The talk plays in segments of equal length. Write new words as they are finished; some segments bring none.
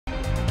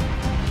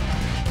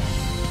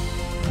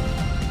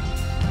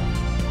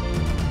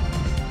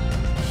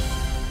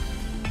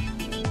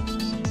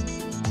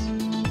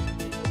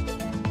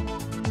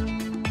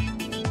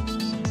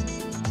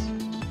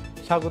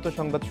স্বাগত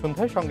সংবাদ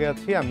সন্ধ্যায়, সঙ্গে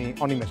আছি আমি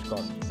অনিমেষ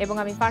কর এবং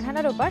আমি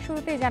ফারহানা রূপা।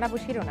 শুরুতেই জানাবো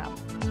শিরোনাম।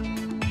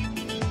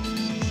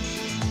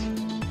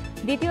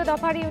 দ্বিতীয়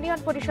দফার ইউনিয়ন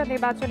পরিষদ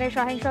নির্বাচনে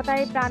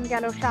সহিংসতায় প্রাণ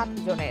গেল 7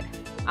 জনের,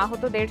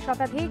 আহত 1.5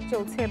 শতাধিক,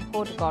 চলছে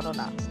ভোট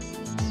গণনা।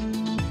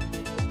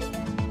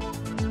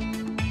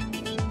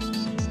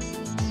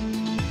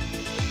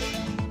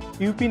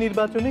 ইউপি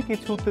নির্বাচনে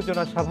কিছু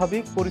উত্তেজনা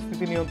স্বাভাবিক,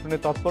 পরিস্থিতি নিয়ন্ত্রণে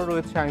তৎপর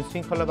রয়েছে আইন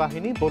শৃঙ্খলা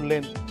বাহিনী,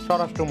 বললেন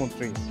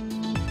স্বরাষ্ট্রমন্ত্রী।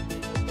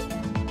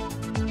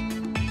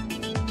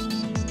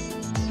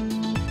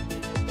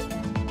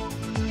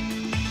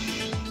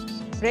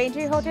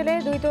 রেঞ্জি হোটেলে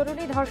 2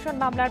 তরুণী ধর্ষণ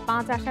মামলার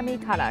 5 আসামি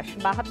খালাস,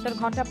 72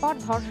 ঘণ্টা পর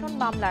ধর্ষণ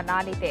মামলা না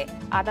নিতে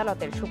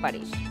আদালতের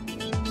সুপারিশ।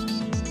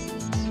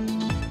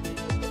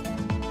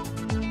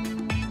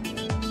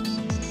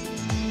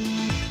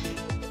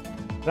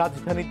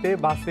 রাজধানীতে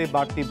বাসে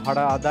বাড়তি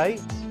ভাড়া আদায়,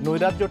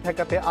 নৈরাজ্য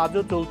ঠেকাতে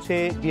আজও চলছে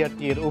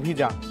বিআরটি এর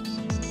অভিযান।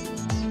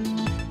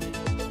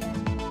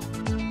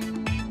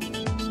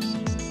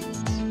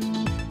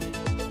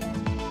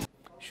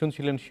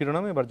 শুনছিলেন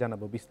শিরোনাম, এবার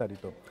জানাবো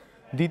বিস্তারিত।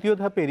 দ্বিতীয়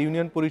ধাপের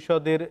ইউনিয়ন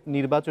পরিষদের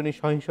নির্বাচনী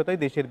সহিংসতায়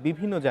দেশের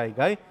বিভিন্ন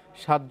জায়গায়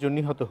 7 জন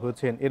নিহত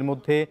হয়েছেন। এর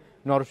মধ্যে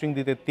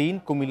নরসিংদীতে 3,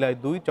 কুমিল্লায়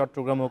 2,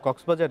 চট্টগ্রাম ও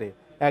কক্সবাজারে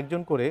 1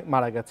 জন করে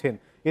মারা গেছেন।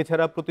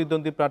 এছাড়া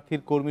প্রতিদ্বন্দ্বী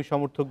প্রার্থীর কর্মী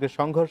সমর্থকদের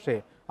সংঘর্ষে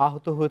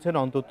আহত হয়েছেন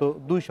অন্তত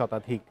 2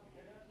 শতাধিক।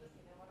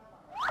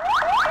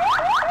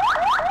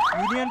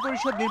 ইউনিয়ন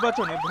পরিষদ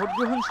নির্বাচনে ভোট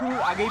গ্রহণ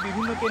শুরুর আগেই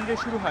বিভিন্ন কেন্দ্রে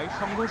শুরু হয়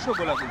সংঘর্ষ,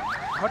 গোলাগুলি,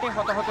 ঘটে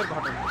হতাহতের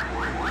ঘটনা।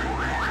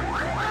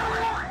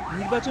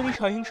 নির্বাচনী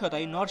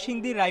সহিংসতায়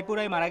নরসিংদীর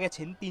রায়পুরায় মারা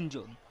গেছেন 3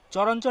 জন।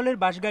 চরাঞ্চলের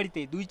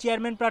বাসগাড়িতে 2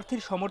 চেয়ারম্যান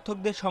প্রার্থীর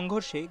সমর্থকদের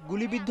সংঘর্ষে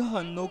গুলিবিদ্ধ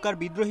হন নৌকার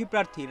বিদ্রোহী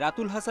প্রার্থী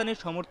রাতুল হাসানের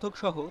সমর্থক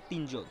সহ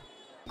 3 জন।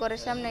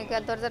 ঘরের সামনে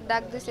দরজার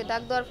ডাক দিছে,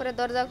 ডাক দেওয়ার পরে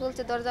দরজা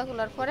খুলছে, দরজা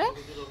খোলার পরে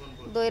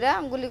দইরা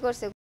গুলি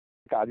করছে।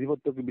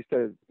 আধিপত্যকে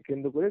বিস্তার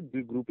কেন্দ্র করে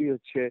 2 গ্রুপই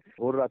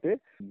ভোর রাতে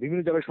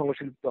বিভিন্ন জায়গায়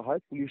সংঘর্ষে লিপ্ত হয়।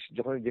 পুলিশ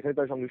যেখানে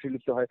তারা সংঘর্ষে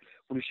লিপ্ত হয়,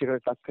 পুলিশ সেখানে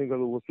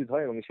তাৎক্ষণিকভাবে উপস্থিত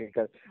হয় এবং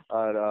সেখানকার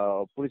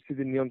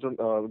পরিস্থিতির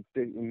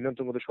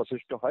নিয়ন্ত্রণ করতে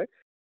সচেষ্ট হয়।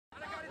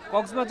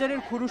 কক্সবাজারের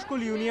খুরুশকুল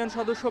ইউনিয়ন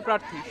সদস্য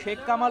প্রার্থী শেখ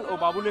কামাল ও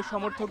বাবুলের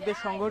সমর্থকদের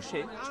সংঘর্ষে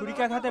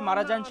ছুরিকাঘাতে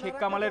মারা যান শেখ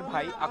কামালের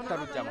ভাই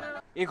আখতারুজ্জামান।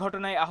 এ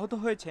ঘটনায় আহত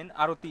হয়েছেন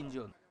আরও 3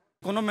 জন।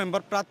 কোনো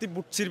মেম্বার প্রার্থী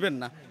বুট ছিড়বেন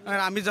না।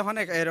 আমি যখন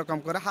এরকম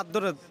করে হাত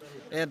ধরে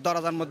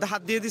দরজার মধ্যে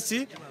হাত দিয়ে দিচ্ছি,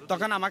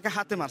 তখন আমাকে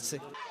হাতে মারছে।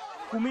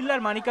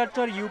 কুমিল্লার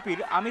মানিকারচর ইউপির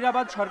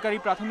আমিরাবাদ সরকারি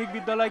প্রাথমিক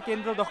বিদ্যালয়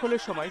কেন্দ্র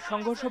দখলের সময়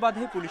সংঘর্ষ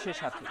বাধে পুলিশের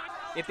সাথে।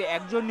 এতে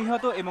 1 জন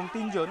নিহত এবং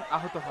 3 জন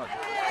আহত হন।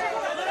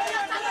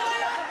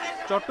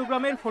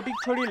 চট্টগ্রামের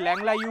ফটিকছড়ির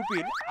ল্যাংলা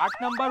ইউপির 8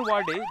 নম্বর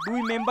ওয়ার্ডে 2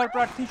 মেম্বার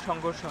প্রার্থীর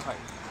সংঘর্ষ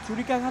হয়।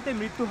 ছুরিকাঘাতে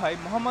মৃত্যু হয়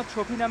মোহাম্মদ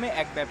শফি নামে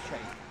এক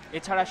ব্যবসায়ী।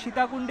 এছাড়া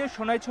সীতাকুণ্ডের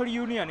সোনাইছড়ি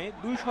ইউনিয়নে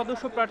 2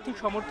 সদস্য প্রার্থী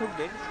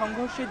সমর্থকদের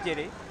সংঘর্ষের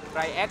জেরে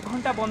প্রায় 1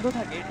 ঘন্টা বন্ধ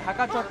থাকে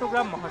ঢাকা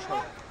চট্টগ্রাম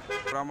মহাসড়ক।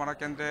 আমরা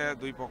কেন্দ্রে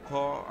 2 পক্ষ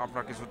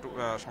আপনার কিছু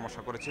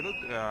সমস্যা করেছিল।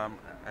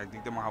 একদিক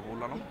দিয়ে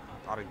মাহবুবুল আলম,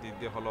 আরেক দিক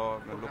দিয়ে হলো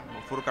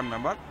ফুরকান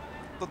মেম্বার।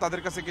 তো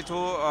তাদের কাছে কিছু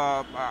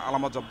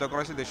আলামত জব্দ করা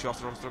হয়েছে, দেশীয়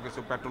অস্ত্র, কিছু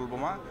পেট্রোল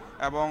বোমা,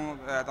 এবং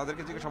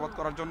তাদেরকে জিজ্ঞাসাবাদ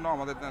করার জন্য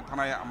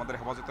থানায় আমাদের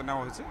হেফাজতে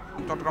নেওয়া হয়েছে।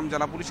 চট্টগ্রাম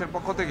জেলা পুলিশের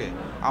পক্ষ থেকে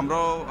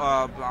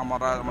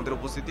আমাদের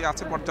উপস্থিতি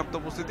আছে, পর্যাপ্ত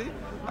উপস্থিতি।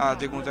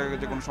 যে কোনো জায়গায়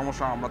যে কোনো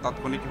সমস্যা আমরা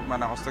তাৎক্ষণিক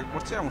হস্তক্ষেপ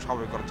করছি এবং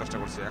স্বাভাবিক করার চেষ্টা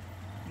করছি।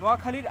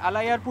 নোয়াখালীর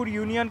আলাইয়ারপুর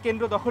ইউনিয়ন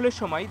কেন্দ্র দখলের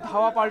সময়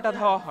ধাওয়া পাল্টা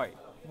ধাওয়া হয়,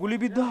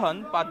 গুলিবিদ্ধ হন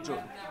 5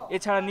 জন।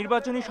 এছাড়া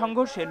নির্বাচনী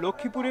সংঘর্ষে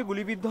লক্ষ্মীপুরে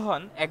গুলিবিদ্ধ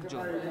হন 1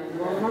 জন।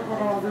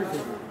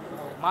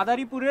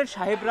 মাদারীপুরের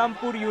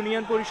সাহেবরামপুর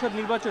ইউনিয়ন পরিষদ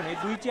নির্বাচনে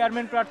 2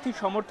 চেয়ারম্যান প্রার্থীর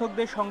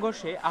সমর্থকদের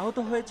সংঘর্ষে আহত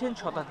হয়েছেন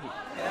শতাধিক।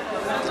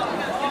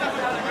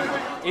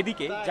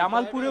 এদিকে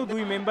জামালপুরেও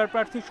 2 মেম্বার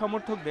প্রার্থীর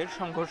সমর্থকদের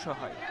সংঘর্ষ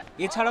হয়।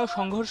 এছাড়াও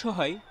সংঘর্ষ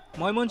হয়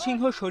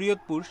ময়মনসিংহ,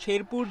 শরীয়তপুর,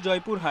 শেরপুর,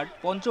 জয়পুরহাট,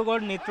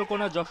 পঞ্চগড়,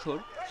 নেত্রকোনা, যশোর,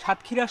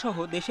 সাতক্ষীরা সহ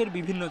দেশের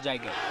বিভিন্ন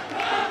জায়গায়।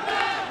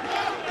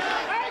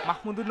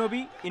 মাহমুদুর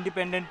নবী,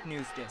 ইন্ডিপেন্ডেন্ট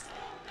নিউজ ডেস্ক।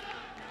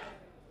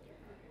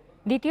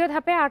 দ্বিতীয়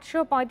ধাপে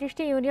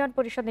 835টি ইউনিয়ন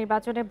পরিষদ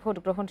নির্বাচনে ভোট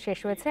গ্রহণ শেষ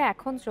হয়েছে,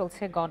 এখন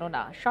চলছে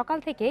গণনা। সকাল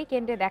থেকেই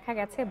কেন্দ্রে দেখা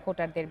গেছে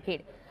ভোটারদের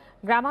ভিড়।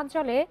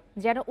 গ্রামাঞ্চলে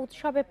যেন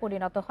উৎসবে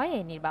পরিণত হয়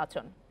এই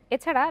নির্বাচন।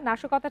 এছাড়া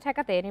নাশকতা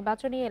ঠেকাতে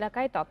নির্বাচনী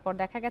এলাকায় তৎপর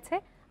দেখা গেছে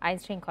আইন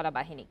শৃঙ্খলা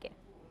বাহিনীকে।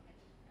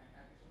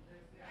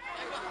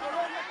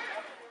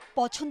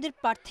 পছন্দের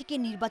প্রার্থীকে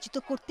নির্বাচিত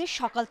করতে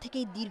সকাল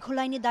থেকেই দীর্ঘ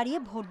লাইনে দাঁড়িয়ে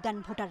ভোট দেন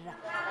ভোটাররা।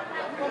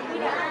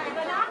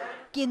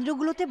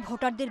 কেন্দ্রগুলোতে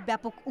ভোটারদের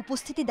ব্যাপক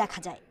উপস্থিতি দেখা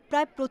যায়।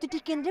 প্রায় প্রতিটি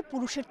কেন্দ্রে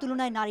পুরুষের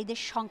তুলনায় নারীদের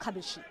সংখ্যা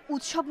বেশি।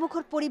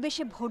 উৎসবমুখর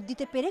পরিবেশে ভোট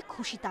দিতে পেরে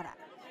খুশি তারা।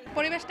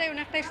 পরিবেশটাই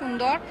অনেকটাই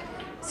সুন্দর,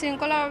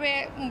 শৃঙ্খলাভাবে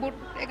ভোট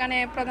এখানে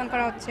প্রদান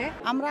করা হচ্ছে।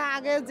 আমরা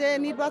আগে যে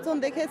নির্বাচন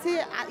দেখেছি,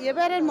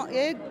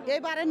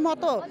 এবারের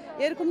মতো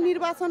এরকম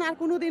নির্বাচন আর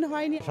কোনোদিন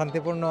হয়নি।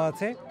 শান্তিপূর্ণ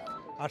আছে,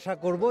 আশা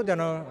করব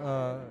যেন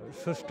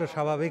সুষ্ঠু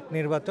স্বাভাবিক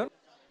নির্বাচন।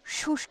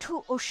 সুষ্ঠু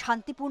ও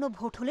শান্তিপূর্ণ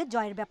ভোট হলে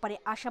জয়ের ব্যাপারে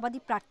আশাবাদী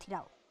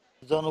প্রার্থীরাও।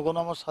 জনগণ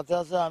আমার সাথে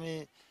আছে, আমি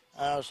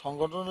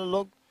সংগঠনের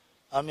লোক,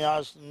 আমি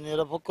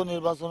নিরপেক্ষ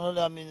নির্বাচন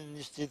হলে আমি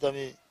নিশ্চিত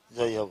আমি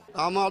জয়ী হব।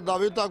 আমার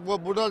দাবি থাকবো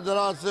ভোটার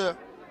যারা আছে,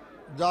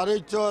 যার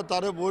ইচ্ছা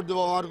তারে ভোট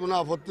দেবো, আমার কোনো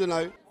আপত্তি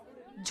নাই।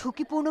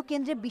 ঝুঁকিপূর্ণ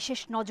কেন্দ্রে বিশেষ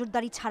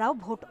নজরদারি ছাড়াও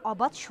ভোট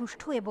অবাধ,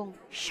 সুষ্ঠু এবং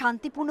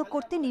শান্তিপূর্ণ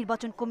করতে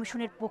নির্বাচন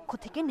কমিশনের পক্ষ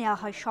থেকে নেওয়া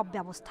হয় সব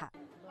ব্যবস্থা।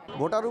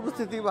 ভোটার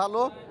উপস্থিতি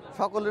ভালো,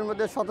 সকলের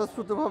মধ্যে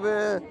স্বতঃস্ফূর্তভাবে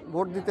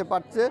ভোট দিতে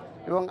পারছে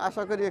এবং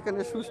আশা করি এখানে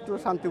সুষ্ঠু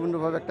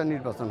শান্তিপূর্ণভাবে একটা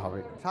নির্বাচন হবে।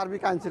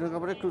 সার্বিক আইন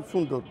শৃঙ্খলা খুব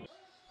সুন্দর।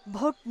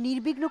 ভোট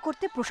নির্বিঘ্ন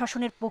করতে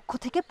প্রশাসনের পক্ষ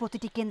থেকে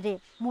প্রতিটি কেন্দ্রে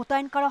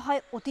মোতায়েন করা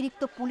হয়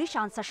অতিরিক্ত পুলিশ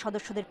আনসার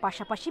সদস্যদের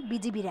পাশাপাশি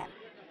বিজিবি র্যাব।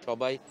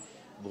 সবাই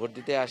ভোট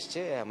দিতে আসছে,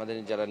 আমাদের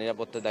যারা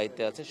নিরাপত্তার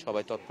দায়িত্বে আছে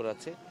সবাই তৎপর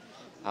আছে।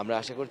 আমরা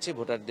আশা করছি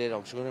ভোটারদের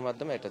অংশগ্রহণের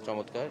মাধ্যমে একটা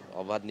চমৎকার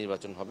অবাধ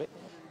নির্বাচন হবে।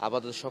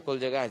 আপাতত সকল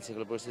জায়গায় আইন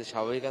শৃঙ্খলা পরিস্থিতি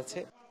স্বাভাবিক আছে।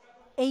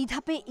 এই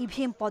ধাপে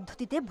ইভিএম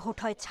পদ্ধতিতে ভোট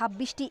হয়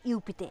 ২৬টি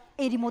ইউপিতে।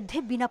 এরই মধ্যে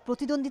বিনা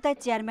প্রতিদ্বন্দ্বিতায়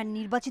চেয়ারম্যান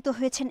নির্বাচিত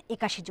হয়েছেন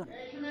 ৮১ জন।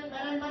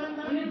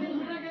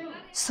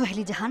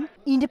 সোহেলি জাহান,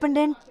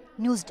 ইন্ডিপেন্ডেন্ট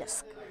নিউজ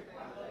ডেস্ক।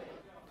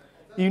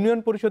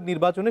 ইউনিয়ন পরিষদ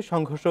নির্বাচনে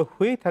সংঘর্ষ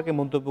হয়েই থাকে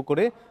মন্তব্য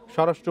করে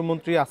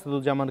স্বরাষ্ট্রমন্ত্রী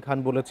আসাদুজ্জামান খান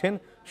বলেছেন,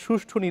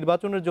 সুষ্ঠু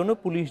নির্বাচনের জন্য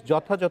পুলিশ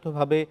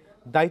যথাযথভাবে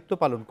দায়িত্ব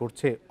পালন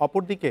করছে।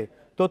 অপরদিকে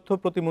তথ্য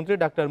প্রতিমন্ত্রী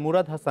ডাক্তার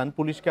মুরাদ হাসান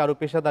পুলিশকে আরও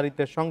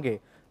পেশাদারিত্বের সঙ্গে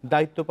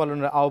দায়িত্ব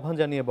পালনের আহ্বান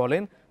জানিয়ে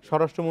বলেন,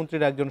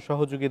 স্বরাষ্ট্রমন্ত্রীর একজন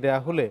সহযোগী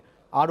দেয়া হলে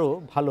আরও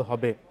ভালো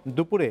হবে।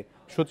 দুপুরে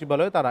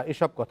সচিবালয়ে তারা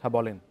এসব কথা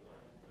বলেন।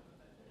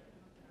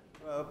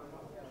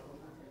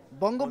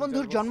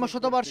 বঙ্গবন্ধুর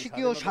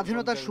জন্মশতবার্ষিকী ও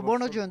স্বাধীনতার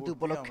সুবর্ণ জয়ন্তী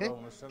উপলক্ষে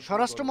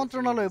স্বরাষ্ট্র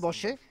মন্ত্রণালয়ে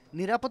বসে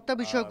নিরাপত্তা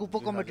বিষয়ক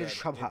উপকমিটির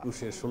সভা।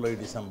 16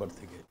 ডিসেম্বর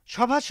থেকে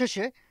সভা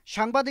শেষে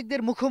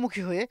সাংবাদিকদের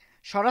মুখোমুখি হয়ে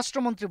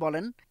স্বরাষ্ট্রমন্ত্রী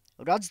বলেন,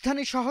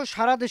 রাজধানী সহ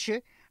সারা দেশে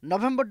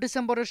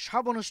নভেম্বর-ডিসেম্বরের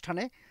সব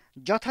অনুষ্ঠানে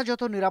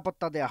যথাযথ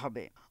নিরাপত্তা দেয়া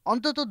হবে।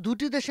 অন্তত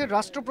দুটি দেশের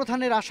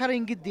রাষ্ট্রপ্রধানের আশার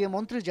ইঙ্গিত দিয়ে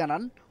মন্ত্রী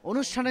জানান,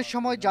 অনুষ্ঠানের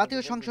সময়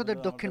জাতীয় সংসদের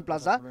দক্ষিণ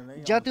প্লাজা,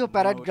 জাতীয়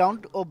প্যারেড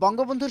গ্রাউন্ড ও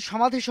বঙ্গবন্ধুর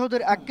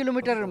সমাধিসৌধের 1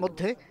 কিলোমিটারের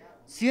মধ্যে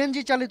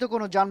সিএনজি চালিত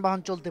কোনো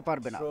যানবাহন চলতে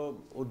পারবে না।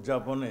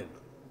 উদযাপনের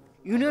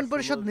ইউনিয়ন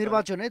পরিষদ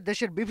নির্বাচনে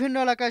দেশের বিভিন্ন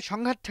এলাকায়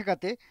সংঘাত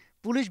ঠেকাতে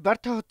পুলিশ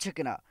ব্যর্থ হচ্ছে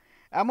কিনা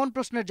এমন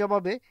প্রশ্নের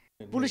জবাবে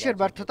পুলিশের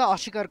ব্যর্থতা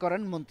অস্বীকার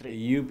করেন মন্ত্রী।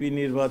 ইউপি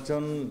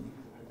নির্বাচন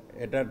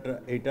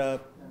এটা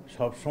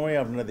সবসময়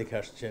আপনারা দেখে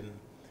আসছেন,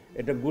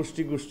 এটা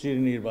গোষ্ঠীর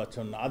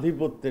নির্বাচন,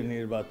 আধিপত্যের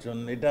নির্বাচন,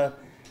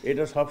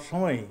 এটা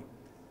সবসময়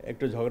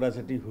একটু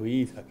ঝগড়াঝাটি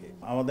হয়েই থাকে।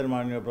 আমাদের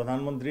মাননীয়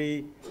প্রধানমন্ত্রী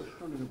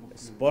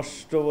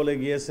স্পষ্ট বলে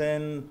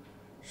গিয়েছেন,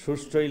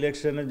 সুষ্ঠু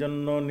ইলেকশনের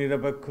জন্য,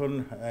 নিরপেক্ষ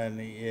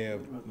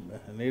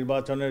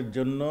নির্বাচনের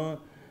জন্য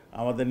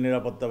আমাদের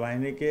নিরাপত্তা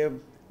বাহিনীকে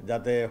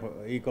যাতে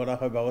করা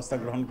হয়, ব্যবস্থা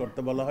গ্রহণ করতে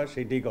বলা হয়,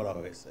 সেইটাই করা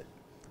হয়েছে।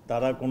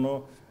 তারা কোনো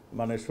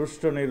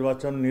সুষ্ঠু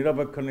নির্বাচন,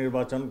 নিরপেক্ষ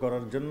নির্বাচন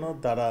করার জন্য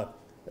তারা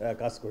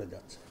কাজ করে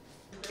যাচ্ছে।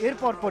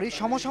 এরপর পরই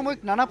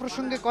সমসাময়িক নানা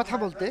প্রসঙ্গে কথা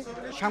বলতে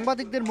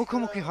সাংবাদিকদের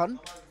মুখোমুখি হন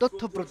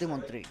তথ্য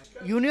প্রতিমন্ত্রী।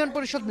 ইউনিয়ন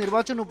পরিষদ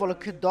নির্বাচন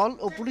উপলক্ষে দল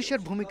ও পুলিশের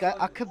ভূমিকায়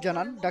আক্ষেপ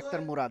জানান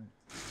ডাক্তার মুরাদ।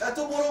 এত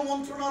বড়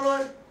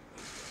মন্ত্রণালয়,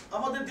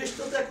 আমাদের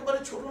দেশটা তো একেবারে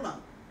ছোট না,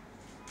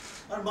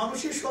 আর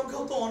মানুষের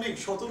সংখ্যাও তো অনেক,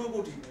 17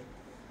 কোটি।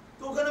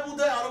 তো ওখানে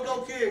বোধহয় আরো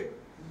কাউকে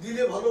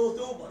দিলে ভালো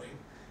হতেও পারে,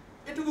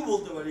 এটুকু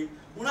বলতে পারি।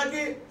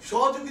 ওনাকে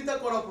সহযোগিতা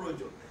করা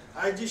প্রয়োজন।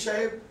 আইজি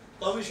সাহেব,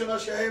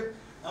 কমিশনার সাহেব,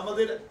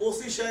 আমাদের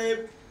ওসি সাহেব,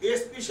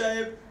 এসপি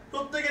সাহেব,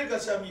 প্রত্যেকের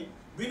কাছে আমি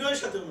বিনয়ের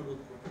সাথে অনুরোধ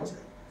করতে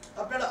চাই,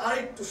 আপনারা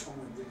আরেকটু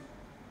সময় দিন,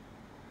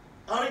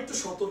 আরেকটু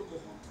সতর্ক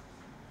হন,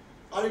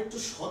 আরেকটু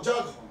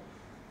সজাগ হন,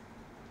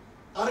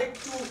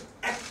 আরেকটু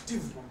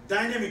অ্যাক্টিভ হন,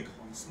 ডাইনামিক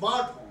হন,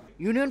 স্মার্ট হন।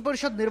 ইউনিয়ন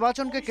পরিষদ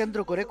নির্বাচনকে কেন্দ্র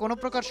করে কোনো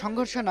প্রকার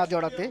সংঘর্ষে না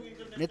জড়াতে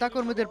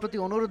নেতাকর্মীদের প্রতি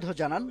অনুরোধ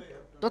জানান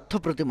তথ্য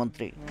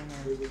প্রতিমন্ত্রী।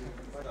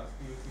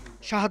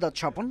 শাহাদাত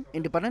স্বপন,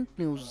 ইন্ডিপেন্ডেন্ট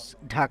নিউজ,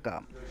 ঢাকা।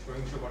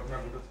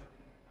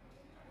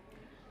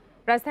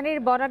 রাজধানীর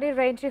বনানীর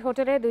রেইনট্রি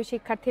হোটেলে 2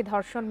 শিক্ষার্থী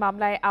ধর্ষণ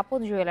মামলায় আপন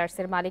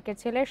জুয়েলার্সের মালিকের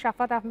ছেলে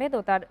শাফাত আহমেদ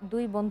ও তার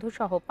 2 বন্ধু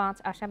সহ 5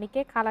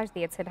 আসামিকে খালাস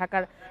দিয়েছে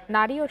ঢাকার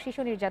নারী ও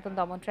শিশু নির্যাতন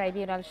দমন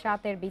ট্রাইব্যুনাল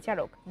 7-এর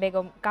বিচারক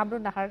বেগম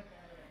কামরুন নাহার।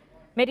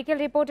 মেডিকেল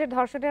রিপোর্টের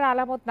ধর্ষণের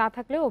আলামত না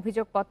থাকলেও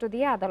অভিযোগপত্র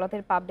দিয়ে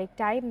আদালতের পাবলিক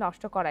টাইম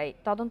নষ্ট করায়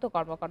তদন্ত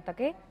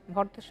কর্মকর্তাকে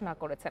ভর্ৎসনা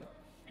করেছেন।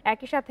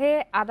 একই সাথে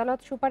আদালত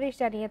সুপারিশ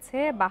জানিয়েছে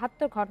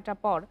 72 ঘন্টা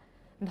পর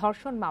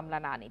ধর্ষণ মামলা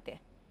না নিতে।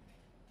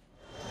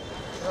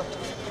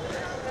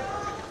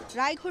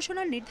 রায়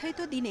ঘোষণার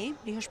নির্ধারিত দিনে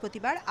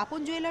বৃহস্পতিবার আপন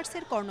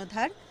জুয়েলার্সের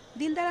কর্ণধার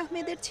দিলদার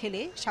আহমেদের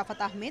ছেলে শাফাত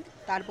আহমেদ,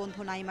 তার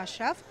বন্ধু নাইম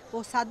আশরাফ ও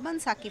সাদমান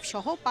সাকিব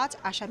সহ 5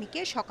 আসামিকে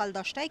সকাল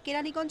 10টায়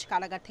কেরানীগঞ্জ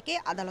কারাগার থেকে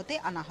আদালতে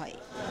আনা হয়।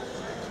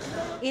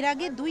 এর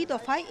আগে 2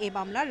 দফায় এ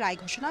মামলার রায়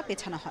ঘোষণা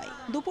পেছানো হয়।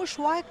 দুপুর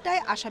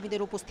 1:15টায়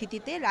আসামিদের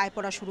উপস্থিতিতে রায়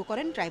পড়া শুরু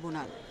করেন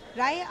ট্রাইব্যুনাল।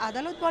 রায়ে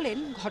আদালত বলেন,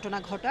 ঘটনা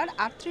ঘটার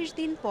 38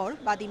 দিন পর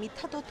বাদী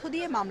মিথ্যা তথ্য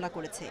দিয়ে মামলা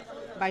করেছে।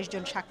 22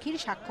 জন সাক্ষীর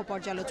সাক্ষ্য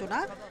পর্যালোচনা,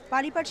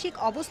 পারিপার্শ্বিক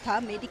অবস্থা,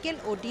 মেডিকেল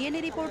ও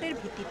ডিএনএ রিপোর্টের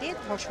ভিত্তিতে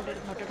ধর্ষণের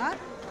ঘটনা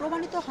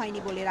প্রমাণিত হয়নি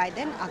বলে রায়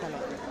দেন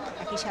আদালত।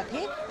 একই সাথে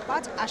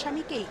 5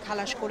 আসামিকেই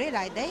খালাস করে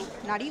রায় দেয়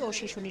নারী ও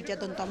শিশু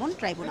নির্যাতন দমন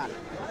ট্রাইব্যুনাল।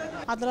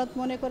 আদালত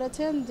মনে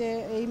করেছেন যে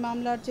এই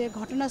মামলার যে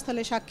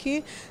ঘটনাস্থলে সাক্ষী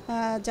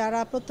যারা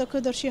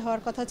প্রত্যক্ষদর্শী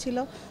হওয়ার কথা ছিল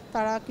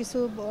তারা কিছু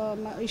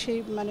সেই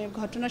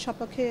ঘটনার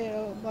সপক্ষে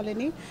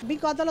বলেনি।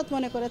 বিজ্ঞ আদালত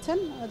মনে করেছেন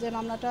যে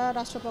মামলাটা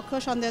রাষ্ট্রপক্ষ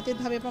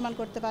সন্দেহাতীতভাবে প্রমাণ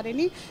করতে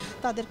পারেনি,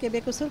 তাদেরকে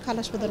বেকসুর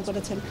খালাস প্রদান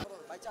করেছেন।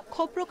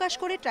 ক্ষোভ প্রকাশ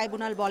করে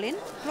ট্রাইব্যুনাল বলেন,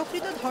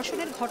 প্রকৃত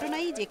ধর্ষণের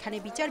ঘটনায় যেখানে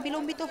বিচার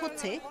বিলম্বিত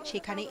হচ্ছে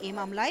সেখানে এ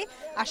মামলায়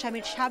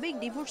আসামির সাবেক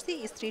ডিভোর্সি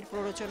স্ত্রীর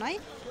প্ররোচনায়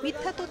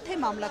মিথ্যা তথ্যে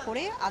মামলা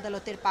করে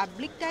আদালতের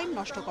পাবলিক টাইম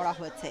নষ্ট করা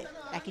হয়েছে।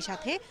 একই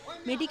সাথে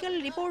মেডিকেল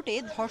রিপোর্টে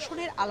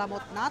ধর্ষণের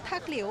আলামত না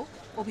থাকলেও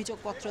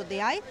অভিযোগপত্র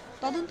দেয়ায়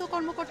তদন্ত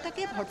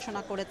কর্মকর্তাকে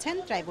ভর্ৎসনা করেছেন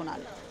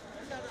ট্রাইব্যুনাল।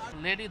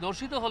 লেডি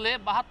ধর্ষিত হলে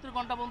 72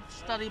 ঘন্টা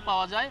পোস্টারই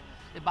পাওয়া যায়।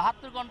 এই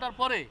 72 ঘন্টার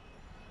পরে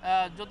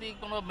যদি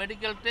কোনো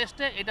মেডিকেল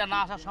টেস্টে এটা না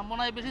আসার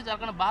সম্ভাবনাই বেশি, যার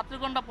কারণে 72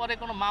 ঘন্টা পরে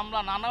কোনো মামলা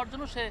না নেওয়ার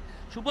জন্য সে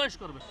সুপারিশ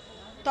করবে।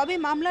 তবে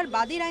মামলার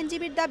বাদীর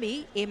আইনজীবীর দাবি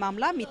এ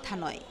মামলা মিথ্যা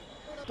নয়।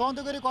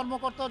 তদন্তকারী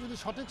কর্মকর্তা যদি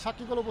সঠিক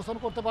সাক্ষীগুলো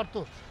উপস্থাপন করতে পারতো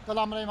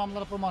তাহলে আমরা এই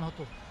মামলার প্রমাণ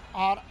হতো।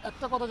 আর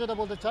একটা কথা যেটা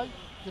বলতে চাই,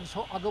 যেটা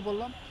আগে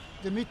বললাম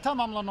যে মিথ্যা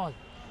মামলা নয়।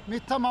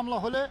 মিথ্যা মামলা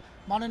হলে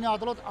মাননীয়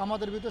আদালত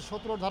আমাদের বিরুদ্ধে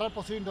 17 ধারার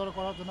প্রসিডিং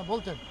করার জন্য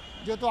বলতেন।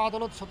 যেহেতু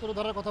আদালত 17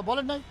 ধারার কথা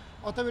বলেন নাই,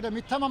 অতএব এটা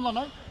মিথ্যা মামলা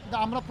নয়, কিন্তু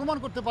আমরা প্রমাণ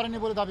করতে পারিনি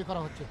বলে দাবি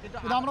করা হচ্ছে।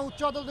 কিন্তু আমরা উচ্চ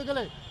আদালতে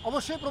গেলে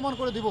অবশ্যই প্রমাণ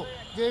করে দিব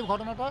যে এই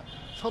ঘটনাটা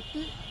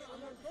সত্যি।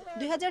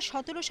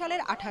 2017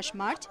 সালের 28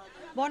 মার্চ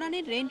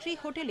বনানীর রেন্ট্রি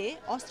হোটেলে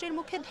অস্ত্রের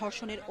মুখে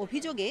ধর্ষণের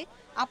অভিযোগে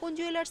আপন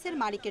জুয়েলার্সের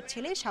মালিকের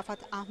ছেলে শাফাত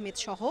আহমেদ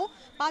সহ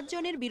 5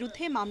 জনের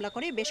বিরুদ্ধে মামলা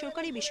করে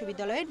বেসরকারি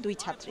বিশ্ববিদ্যালয়ের 2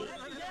 ছাত্রী।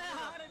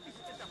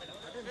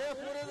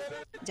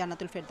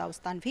 জান্নাতুল ফেরদাউস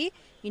Tanvi,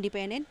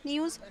 independent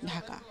news,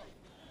 Dhaka.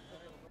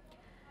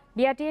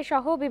 BRTA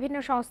সহ বিভিন্ন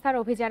সংস্থার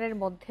অভিযানের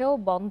মধ্যেও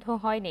বন্ধ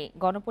হয়নি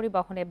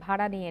গণপরিবহনে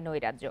ভাড়া নিয়ে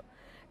নৈরাজ্য।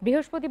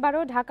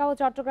 বৃহস্পতিবারও ঢাকা ও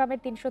চট্টগ্রামের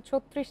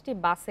 336টি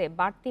বাসে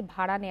বাড়তি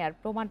ভাড়া নেয়ার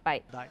প্রমাণ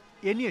পায়।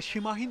 এ নিয়ে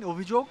সীমাহীন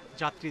অভিযোগ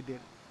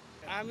যাত্রীদের।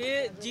 আমি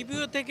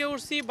জিপিও থেকে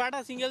উঠছি, বাটা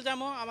সিঙ্গেল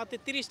যাবো, আমাদের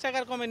 30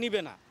 টাকার কমে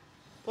নিবে না।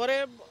 পরে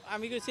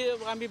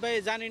আমি ভাই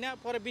জানি না,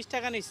 পরে 20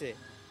 টাকা নিছে।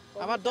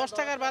 আমার 10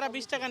 টাকার ভাড়া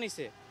 20 টাকা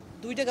নিছে।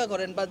 2 টাকা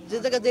করেন বা যে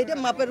জায়গায় যেটা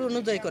মাপের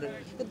অনুযায়ী করেন,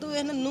 কিন্তু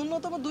এখানে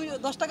ন্যূনতম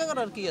 10 টাকা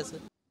করার কি আছে?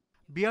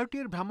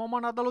 বিআরটিএর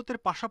ভ্রাম্যমাণ আদালতের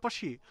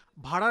পাশাপাশি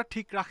ভাড়া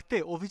ঠিক রাখতে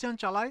অভিযান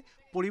চালায়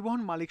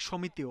পরিবহন মালিক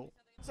সমিতিও।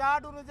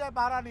 চার্ট অনুযায়ী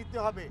ভাড়া নিতে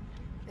হবে।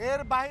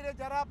 এর বাইরে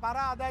যারা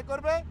ভাড়া আদায়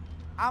করবে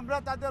আমরা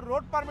তাদের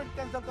রোড পারমিট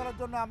ক্যান্সেল করার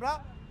জন্য আমরা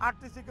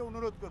আরটিসিকে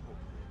অনুরোধ করব,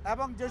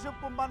 এবং যেসব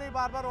কোম্পানি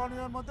বারবার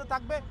অনিয়মের মধ্যে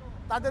থাকবে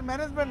তাদের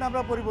ম্যানেজমেন্ট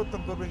আমরা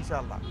পরিবর্তন করব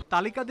ইনশাআল্লাহ।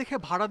 তালিকা দেখে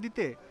ভাড়া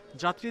দিতে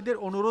যাত্রীদের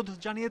অনুরোধ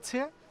জানিয়েছে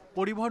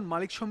পরিবহন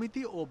মালিক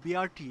সমিতি ও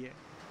বিআরটিএ।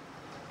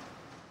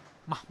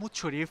 মাহমুদ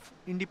শরীফ,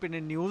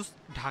 ইন্ডিপেন্ডেন্ট নিউজ,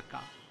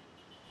 ঢাকা।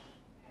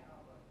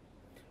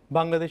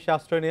 বাংলাদেশে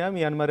আশ্রয় নেওয়া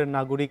মিয়ানমারের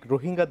নাগরিক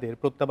রোহিঙ্গাদের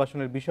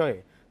প্রত্যাবাসনের বিষয়ে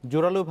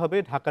জোরালোভাবে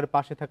ঢাকার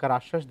পাশে থাকার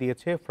আশ্বাস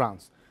দিয়েছে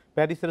ফ্রান্স।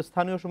 প্যারিসের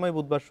স্থানীয় সময়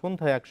বুধবার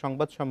সন্ধ্যায় এক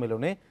সংবাদ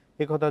সম্মেলনে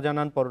একথা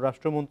জানান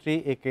পররাষ্ট্রমন্ত্রী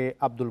একে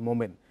আব্দুল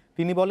মোমেন।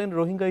 তিনি বলেন,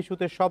 রোহিঙ্গা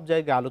ইস্যুতে সব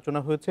জায়গায় আলোচনা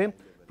হয়েছে।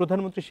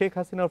 প্রধানমন্ত্রী শেখ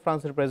হাসিনা ও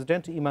ফ্রান্সের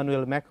প্রেসিডেন্ট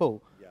ইমানুয়েল ম্যাক্রো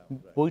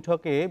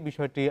বৈঠকে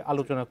বিষয়টি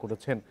আলোচনা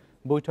করেছেন।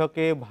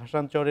 বৈঠকে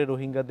ভাষান্তরে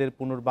রোহিঙ্গাদের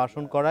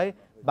পুনর্বাসন করায়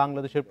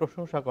বাংলাদেশের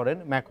প্রশংসা করেন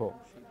ম্যাক্রো।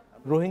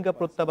 রোহিঙ্গা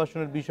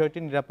প্রত্যাবাসনের বিষয়টি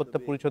নিরাপত্তা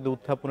পরিষদে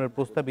উত্থাপনের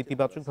প্রস্তাব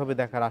ইতিবাচকভাবে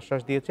দেখার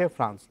আশ্বাস দিয়েছে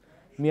ফ্রান্স।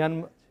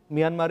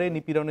 মিয়ানমারে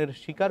নিপীড়নের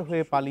শিকার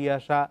হয়ে পালিয়ে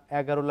আসা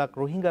 11 লাখ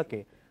রোহিঙ্গাকে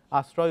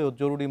আশ্রয় ও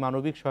জরুরি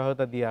মানবিক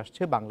সহায়তা দিয়ে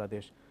আসছে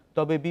বাংলাদেশ।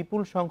 তবে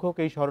বিপুল সংখ্যক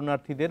এই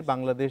শরণার্থীদের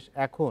বাংলাদেশ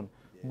এখন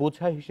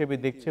বোঝা হিসেবে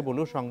দেখছে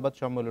বলেও সংবাদ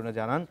সম্মেলনে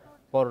জানান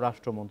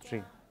পররাষ্ট্রমন্ত্রী।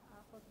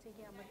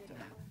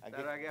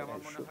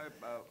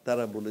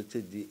 তারা বলেছে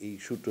যে এই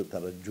সূত্র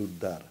তারা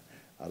জোরদার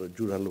আরো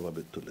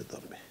জোরালোভাবে তুলে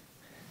ধরবে।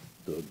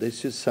 তো দিস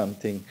ইজ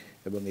সামথিং,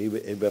 এবং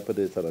এই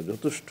ব্যাপারে তারা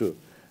যথেষ্ট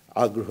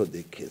আগ্রহ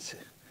দেখিয়েছে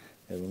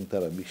এবং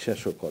তারা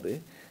বিশ্বাসও করে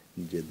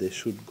যে they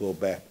should go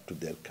back to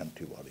their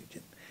country of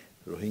origin.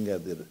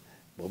 রোহিঙ্গাদের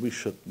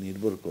ভবিষ্যৎ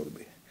নির্ভর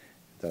করবে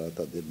তারা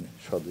তাদের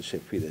স্বদেশে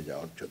ফিরে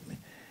যাওয়ার জন্য।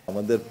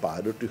 আমাদের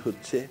প্রায়োরিটি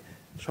হচ্ছে,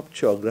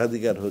 সবচেয়ে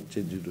অগ্রাধিকার হচ্ছে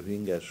যে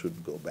রোহিঙ্গা শুড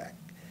গো ব্যাক।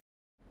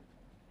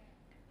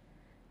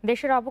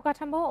 দেশের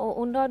অবকাঠামো ও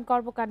উন্নয়ন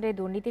কর্মকাণ্ডে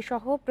দুর্নীতি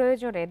সহ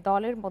প্রয়োজনে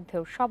দলের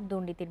মধ্যেও সব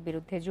দুর্নীতির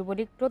বিরুদ্ধে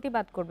যুবলীগ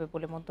প্রতিবাদ করবে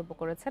বলে মন্তব্য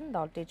করেছেন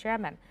দলটির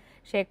চেয়ারম্যান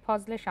শেখ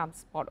ফজলে শামস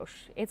পরশ।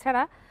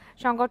 এছাড়া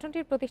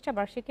সংগঠনটির প্রতিষ্ঠা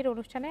বার্ষিকীর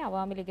অনুষ্ঠানে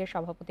আওয়ামী লীগের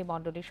সভাপতি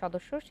মণ্ডলীর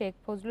সদস্য শেখ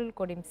ফজলুল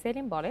করিম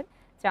সেলিম বলেন,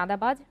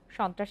 চাঁদাবাজ,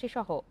 সন্ত্রাসী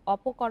সহ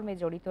অপকর্মে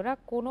জড়িতরা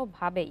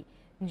কোনোভাবেই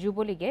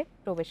যুবলীগে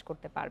প্রবেশ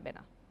করতে পারবে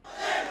না।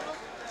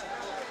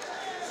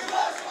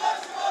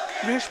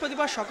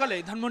 বৃহস্পতিবার সকালে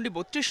ধানমন্ডি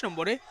 32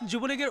 নম্বরে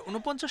যুবলীগের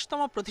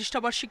 49তম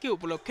প্রতিষ্ঠাবার্ষিকী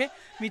উপলক্ষে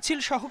মিছিল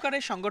সহকারে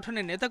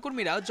সংগঠনের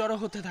নেতাকর্মীরা জড়ো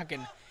হতে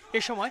থাকেন।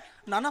 এ সময়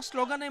নানা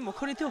স্লোগানে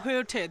মুখরিত হয়ে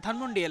ওঠে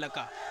ধানমন্ডি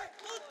এলাকা।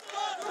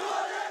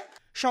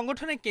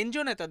 সংগঠনের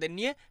কেন্দ্রীয় নেতাদের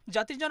নিয়ে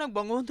জাতির জনক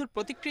বঙ্গবন্ধুর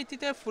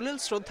প্রতিকৃতিতে ফুলেল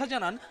শ্রদ্ধা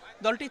জানান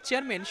দলটির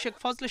চেয়ারম্যান শেখ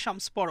ফজলে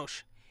শামস পরশ।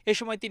 এ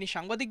সময় তিনি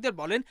সাংবাদিকদের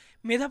বলেন,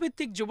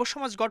 মেধাভিত্তিক যুব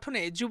সমাজ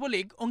গঠনে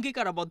যুবলীগ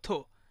অঙ্গীকারাবদ্ধ।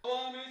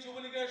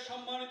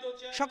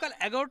 সকাল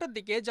 11টার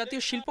দিকে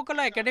জাতীয়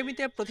শিল্পকলা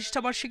একাডেমিতে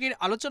প্রতিষ্ঠাবার্ষিকীর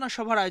আলোচনা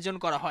সভার আয়োজন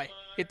করা হয়।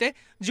 এতে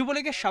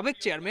যুবলীগের সাবেক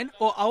চেয়ারম্যান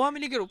ও আওয়ামী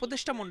লীগের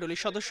উপদেষ্টা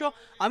মণ্ডলীর সদস্য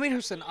আমির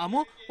হোসেন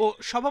আমু ও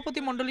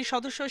সভাপতি মণ্ডলীর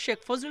সদস্য শেখ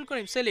ফজলুল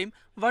করিম সেলিম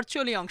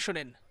ভার্চুয়ালি অংশ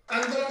নেন।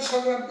 আন্দোলন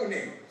সংগ্রাম করে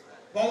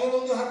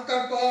বঙ্গবন্ধু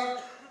হত্যার পর,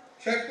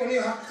 শেখ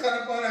মুজিব হত্যার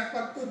পর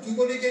একমাত্র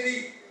যুবলীগেরই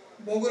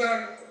বগুড়ার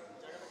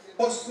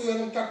বস্তু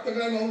এবং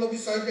চট্টগ্রাম মৌলভী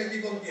সাহেবকে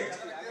জীবন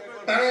দিয়েছে।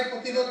 তারা এই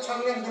প্রতিরোধ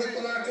সংগ্রাম গড়ে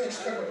তোলার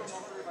চেষ্টা করেছে,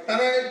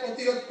 তারা এই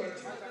প্রতিরোধ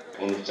করেছে।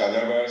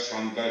 চাঁদাবাজ,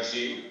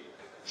 সন্ত্রাসী,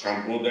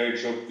 সাম্প্রদায়িক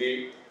শক্তি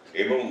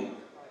এবং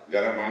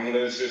যারা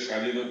বাংলাদেশের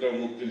স্বাধীনতা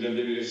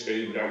মুক্তিযুদ্ধের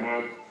শহীদ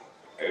জামাত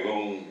এবং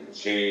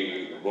সেই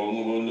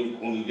বঙ্গবন্ধুর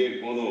খুনিদের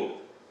কোনো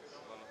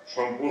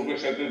সম্পর্কের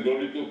সাথে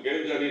জড়িত কেউ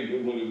জানি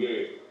যুবলীগে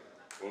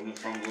কোন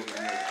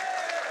সংগঠনের।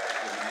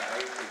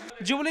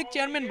 যুবলীগ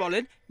চেয়ারম্যান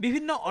বলেন,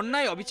 বিভিন্ন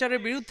অন্যায়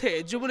অবিচারের বিরুদ্ধে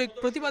যুবলীগ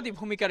প্রতিবাদী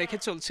ভূমিকা রেখে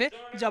চলছে,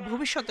 যা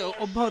ভবিষ্যতেও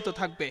অব্যাহত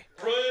থাকবে।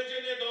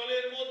 প্রয়োজনে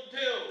দলের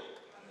মধ্যেও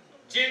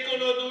যে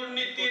কোনো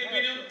দুর্নীতির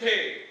বিরুদ্ধে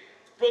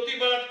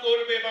প্রতিবাদ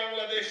করবে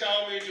বাংলাদেশ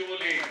আওয়ামী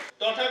যুবলীগ।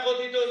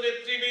 তথাকথিত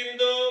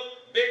নেতৃবৃন্দ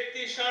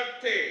ব্যক্তি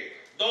স্বার্থে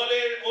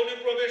দলের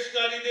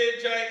অনুপ্রবেশকারীদের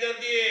জায়গা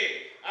দিয়ে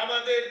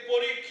আমাদের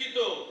পরীক্ষিত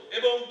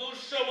এবং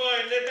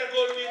দুঃসময়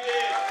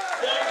নেতাকর্মীদের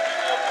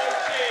বঞ্চিত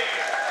করছে।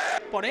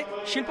 পরে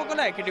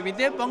শিল্পকলা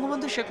একাডেমিতে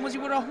বঙ্গবন্ধু শেখ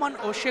মুজিবুর রহমান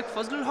ও শেখ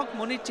ফজলুল হক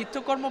মনির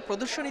চিত্রকর্ম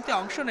প্রদর্শনীতে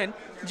অংশ নেন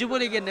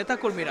যুবলীগের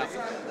নেতাকর্মীরা।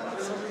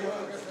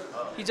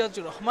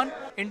 Ijazur Rahman,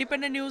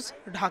 independent news,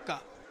 Dhaka.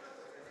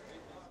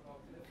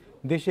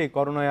 দেশে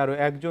করোনায় আরও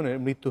একজনের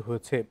মৃত্যু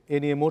হয়েছে। এ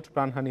নিয়ে মোট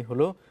প্রাণহানি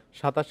হল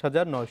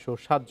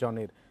 ২৭,৯০৭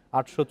 জনের।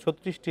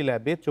 ৮৩৬টি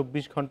ল্যাবে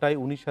 ২৪ ঘন্টায়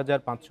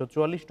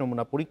 ১৯,৫৪৪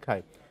 নমুনা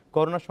পরীক্ষায়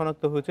করোনা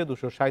শনাক্ত হয়েছে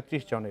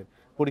 ২৩৭ জনের।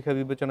 পরীক্ষা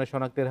বিবেচনায়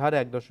শনাক্তের হার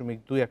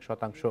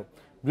 ১.২১%।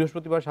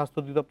 বৃহস্পতিবার স্বাস্থ্য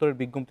অধিদপ্তরের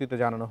বিজ্ঞপ্তিতে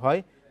জানানো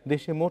হয়,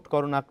 দেশে মোট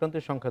করোনা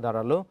আক্রান্তের সংখ্যা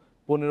দাঁড়ালো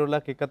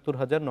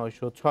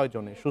 ১৫,৭১,৯০৬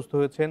 জনে। সুস্থ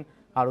হয়েছেন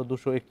আরও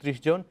 ২৩১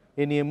 জন।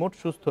 এ নিয়ে মোট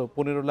সুস্থ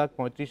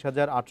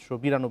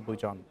 ১৫,৩৫,৮৯২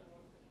 জন।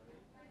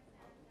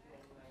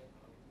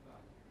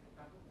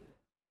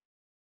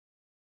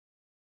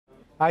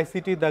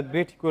 আইসিটি দ্য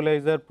গ্রেট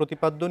ইকুয়ালাইজার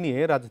প্রতিপাদ্য নিয়ে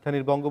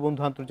রাজধানীর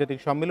বঙ্গবন্ধু আন্তর্জাতিক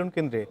সম্মেলন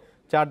কেন্দ্রে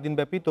 4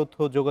 দিনব্যাপী তথ্য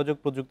ও যোগাযোগ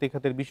প্রযুক্তি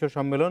খাতের বিশ্ব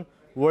সম্মেলন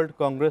ওয়ার্ল্ড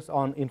কংগ্রেস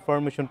অন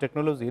ইনফরমেশন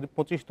টেকনোলজির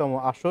 25তম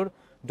আসর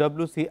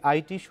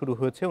WCIT শুরু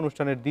হয়েছে।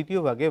 অনুষ্ঠানের দ্বিতীয়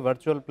ভাগে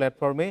ভার্চুয়াল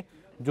প্ল্যাটফর্মে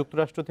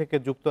যুক্তরাষ্ট্র থেকে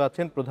যুক্ত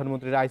আছেন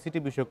প্রধানমন্ত্রীর আইসিটি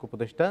বিষয়ক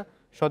উপদেষ্টা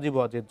সজীব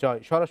ওয়াজেদ জয়।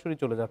 সরাসরি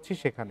চলে যাচ্ছি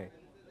সেখানে।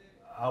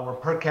 Our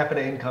per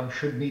capita income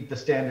should meet the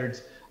standards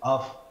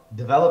of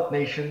developed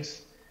nations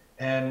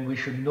and we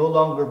should no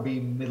longer be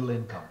middle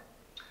income.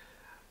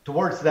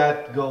 Towards that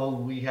goal,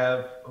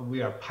 we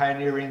are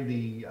pioneering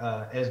the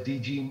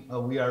SDG.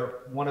 We are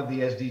one of the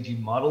SDG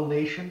model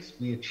nations.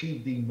 We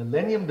achieved the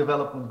Millennium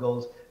Development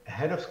Goals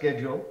ahead of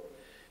schedule,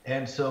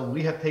 and so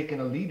we have taken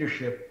a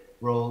leadership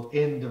role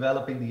in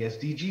developing the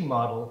SDG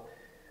model,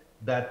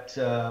 that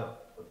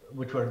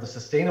which were the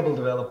Sustainable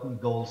Development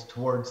Goals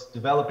towards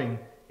developing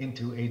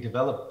into a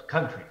developed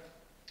country.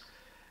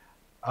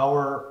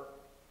 Our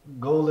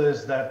goal is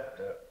that,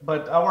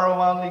 but our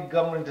Awami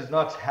government is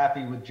not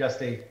happy with just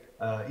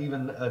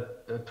even a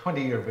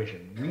 20-year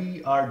vision. We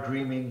are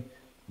dreaming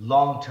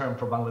long-term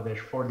for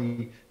Bangladesh, for the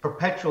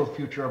perpetual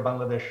future of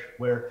Bangladesh,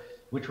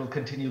 which will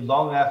continue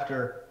long after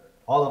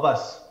all of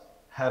us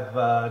have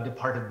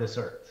departed this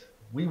earth.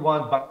 We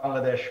want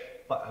Bangladesh,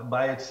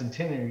 by its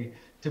centenary,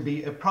 to be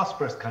a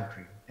prosperous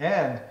country,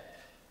 and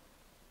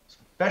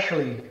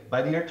especially by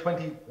the year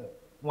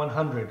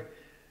 2100,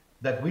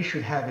 that we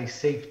should have a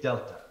safe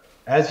delta.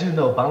 As you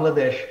know,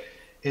 Bangladesh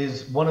is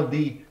one of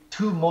the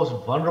 2 most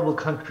vulnerable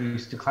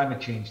countries to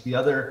climate change, the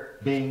other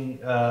being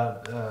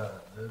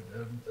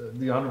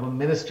the Honorable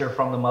Minister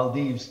from the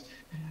Maldives,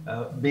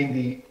 being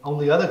the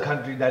only other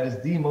country that is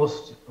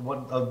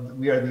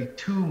we are the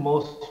 2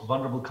 most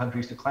vulnerable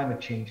countries to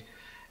climate change.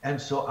 And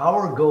so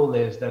our goal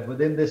is that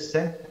within this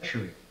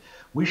century,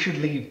 we should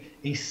leave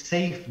a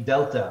safe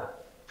delta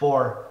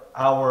for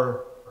our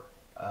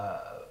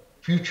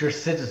future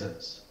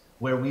citizens,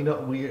 where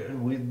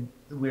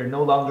we are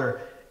no longer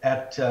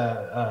at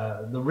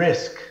the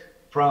risk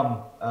from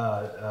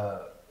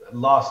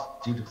loss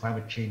due to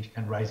climate change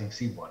and rising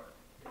seawater.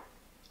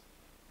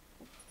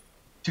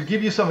 To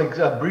give you some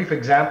brief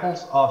examples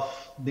of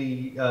the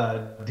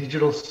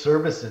digital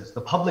services,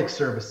 the public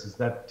services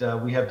that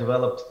we have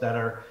developed that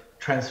are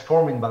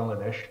transforming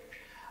Bangladesh,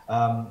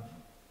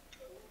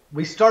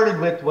 we started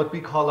with what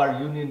we call our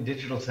Union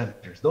Digital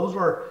Centers. Those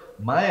were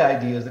my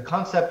ideas. The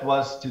concept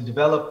was to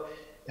develop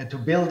and to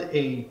build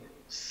a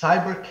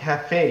cyber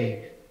cafe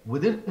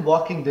within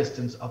walking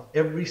distance of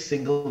every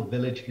single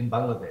village in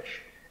Bangladesh.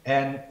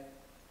 And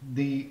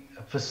the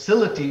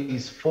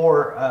facilities for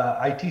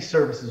IT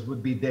services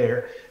would be there.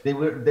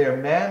 They're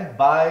manned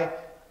by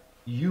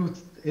youth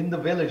in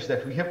the village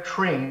that we have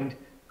trained,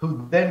 who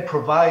then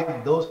provide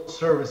those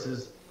services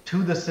to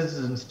the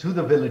citizens, to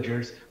the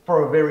villagers, for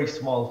a very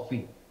small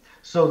fee.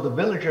 So the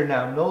villager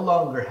now no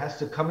longer has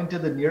to come into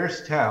the nearest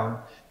town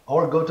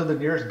or go to the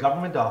nearest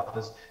government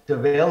office to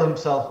avail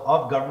himself of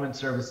government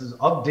services,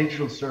 of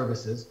digital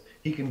services.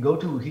 He can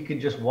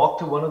just walk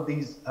to one of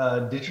these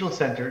digital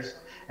centers,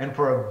 and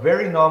for a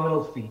very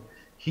nominal fee,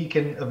 he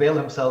can avail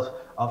himself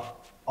of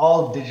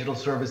all digital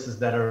services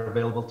that are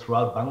available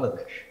throughout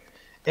Bangladesh.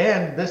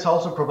 And this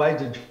also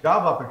provides a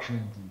job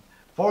opportunity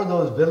for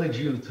those village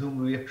youth whom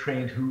we have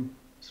trained, who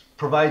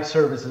provide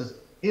services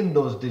in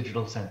those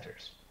digital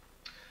centers.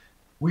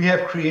 We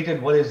have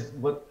created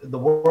what the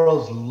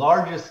world's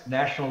largest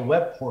national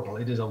web portal.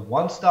 It is a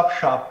one-stop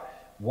shop,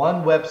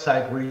 one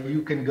website where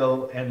you can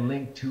go and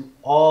link to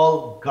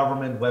all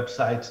government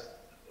websites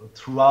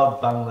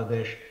throughout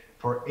Bangladesh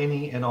for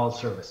any and all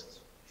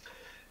services.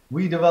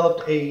 We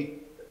developed a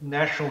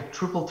national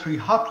 333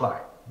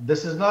 hotline.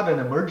 This is not an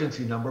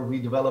emergency number.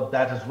 We developed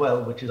that as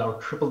well, which is our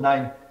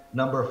 999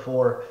 number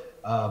for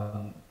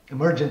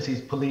emergencies,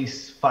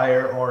 police,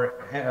 fire, or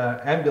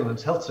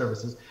ambulance health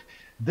services.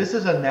 This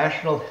is a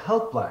national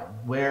helpline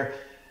where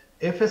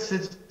if a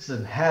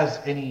citizen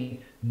has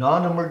any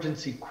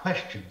non-emergency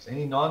questions,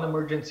 any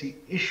non-emergency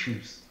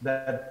issues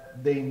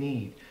that they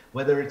need,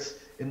 whether it's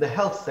in the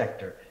health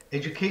sector,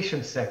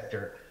 education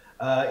sector,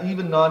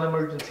 even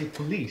non-emergency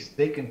police,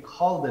 they can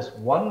call this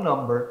one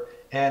number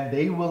and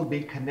they will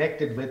be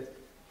connected with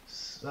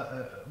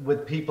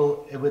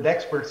people, with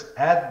experts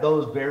at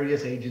those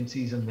various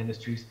agencies and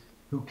ministries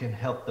who can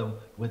help them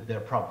with their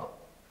problem.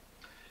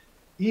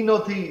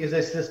 E-Noti is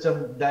a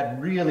system that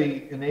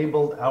really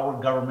enabled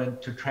our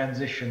government to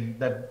transition,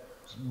 that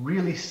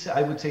really,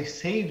 I would say,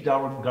 saved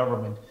our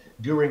government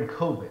during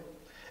COVID.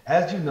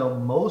 As you know,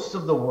 most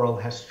of the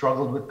world has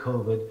struggled with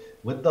COVID,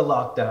 with the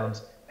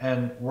lockdowns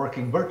and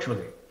working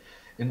virtually.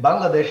 In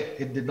Bangladesh,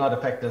 it did not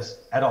affect us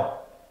at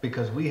all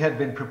because we had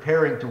been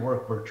preparing to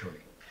work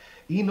virtually.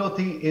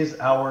 E-Noti is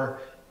our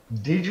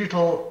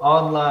digital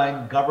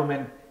online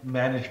government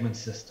management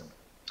system.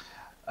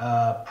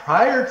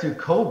 Prior to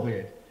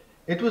COVID,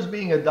 it was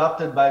being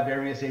adopted by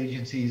various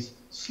agencies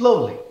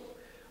slowly.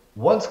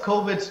 Once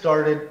COVID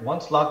started,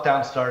 once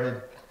lockdown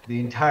started, the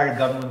entire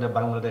government of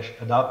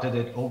Bangladesh adopted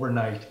it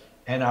overnight,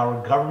 and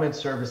our government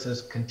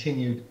services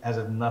continued as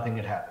if nothing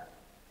had happened.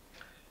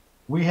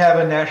 We have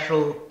a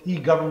national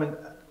e-government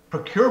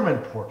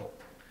procurement portal.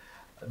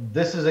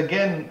 This is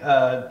again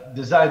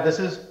designed, this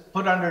is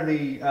put under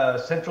the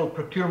Central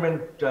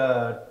Procurement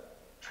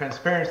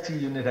Transparency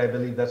Unit, I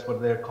believe that's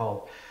what they're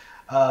called.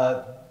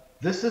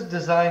 This is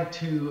designed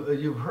to,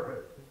 you've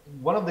heard,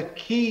 one of the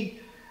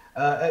key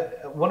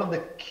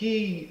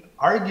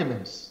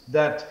arguments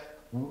that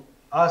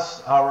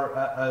us,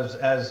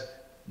 as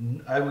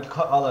I would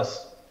call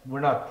us, we're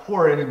not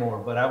poor anymore,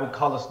 but I would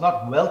call us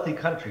not wealthy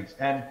countries.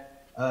 And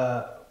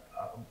all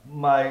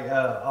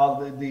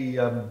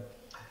the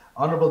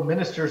honorable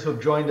ministers who have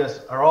joined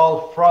us are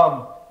all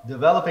from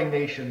developing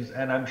nations,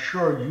 and I'm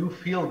sure you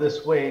feel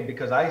this way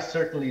because I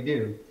certainly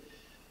do.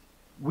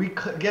 We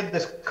get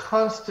this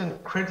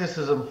constant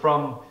criticism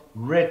from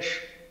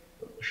rich,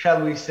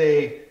 shall we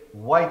say,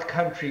 white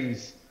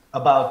countries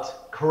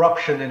about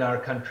corruption in our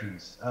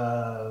countries.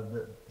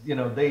 You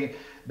know,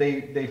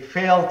 they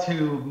fail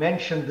to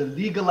mention the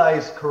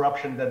legalized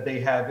corruption that they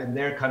have in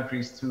their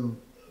countries through,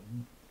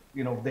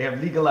 you know, they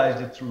have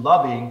legalized it through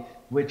lobbying,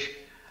 which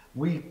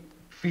we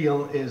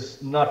feel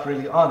is not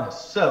really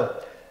honest.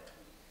 So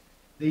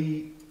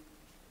the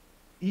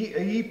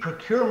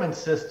e-procurement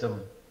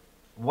system,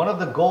 one of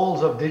the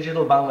goals of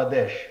Digital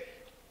Bangladesh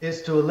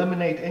is to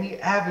eliminate any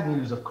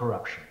avenues of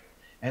corruption.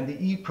 And the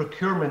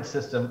e-procurement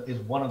system is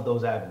one of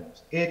those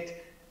avenues.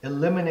 It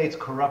eliminates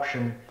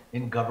corruption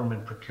in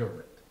government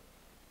procurement.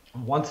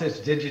 Once it's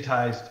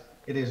digitized,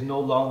 it is no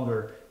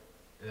longer,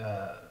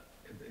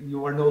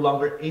 you are no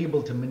longer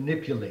able to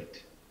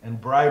manipulate, and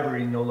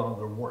bribery no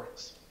longer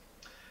works.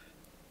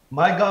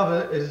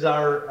 MyGov is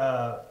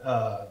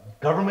our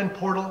government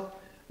portal.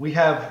 We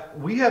have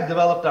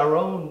developed our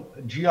own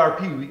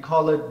GRP. We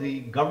call it the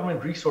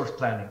Government Resource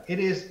Planning. It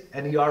is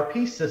an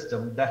ERP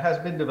system that has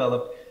been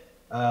developed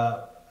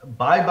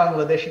by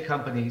Bangladeshi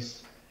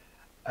companies.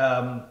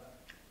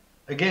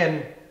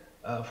 Again,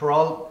 for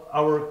all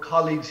our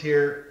colleagues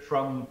here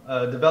from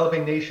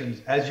developing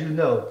nations, as you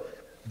know,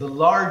 the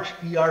large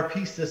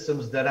ERP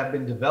systems that have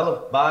been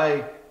developed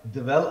by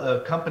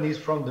companies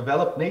from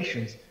developed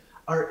nations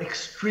are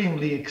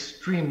extremely,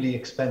 extremely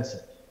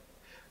expensive.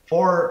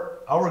 For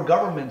our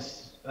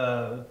governments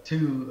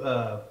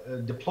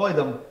to deploy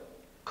them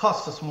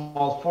costs a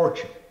small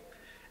fortune.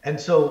 And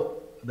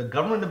so the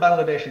government of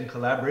Bangladesh, in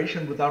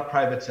collaboration with our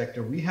private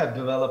sector, we have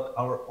developed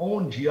our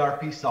own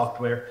GRP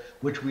software,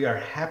 which we are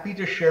happy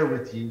to share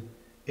with you.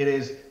 It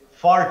is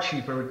far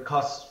cheaper. It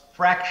costs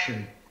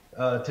fraction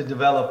to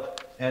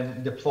develop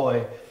and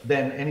deploy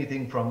than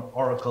anything from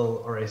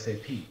Oracle or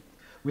SAP.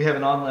 We have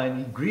an online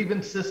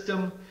e-grievance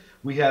system.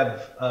 We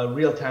have a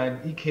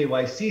real-time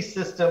eKYC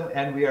system,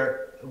 and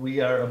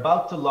we are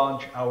about to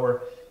launch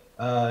our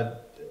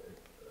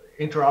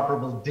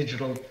interoperable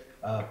digital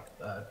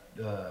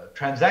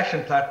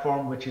transaction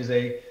platform, which is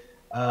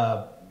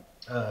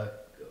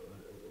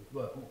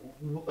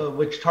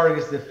which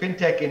targets the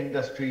fintech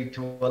industry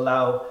to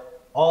allow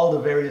all the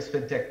various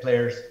fintech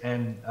players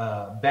and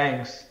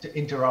banks to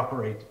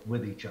interoperate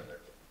with each other.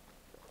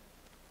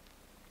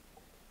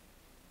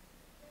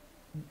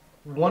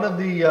 One of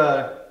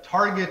the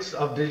targets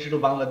of Digital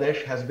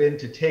Bangladesh has been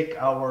to take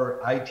our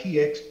IT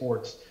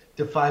exports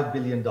to $5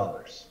 billion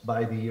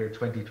by the year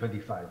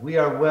 2025. We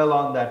are well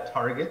on that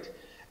target.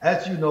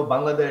 As you know,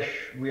 Bangladesh,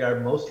 we are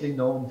mostly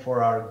known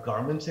for our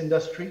garments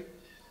industry.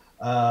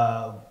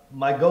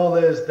 My goal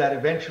is that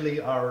eventually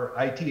our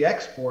IT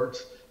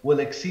exports will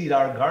exceed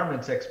our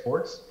garments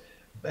exports,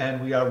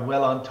 and we are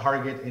well on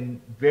target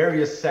in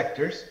various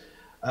sectors.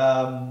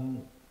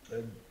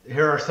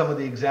 Here are some of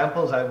the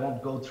examples. I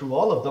won't go through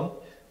all of them,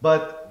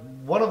 but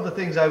one of the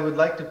things I would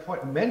like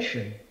to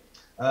mention,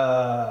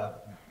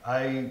 I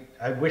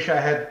wish I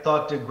had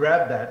thought to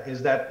grab that,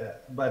 is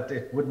that, but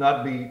it would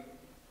not be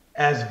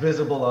as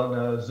visible on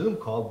a Zoom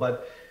call,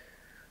 but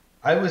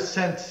I was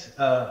sent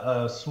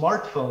a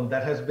smartphone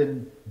that has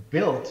been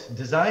built,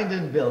 designed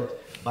and built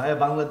by a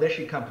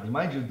Bangladeshi company.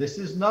 Mind you, this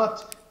is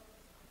not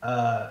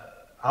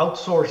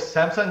outsourced.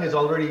 Samsung is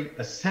already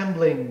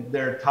assembling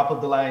their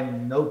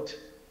top-of-the-line Note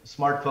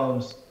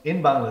smartphones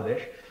in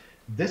Bangladesh.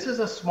 This is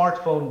a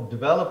smartphone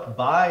developed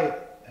by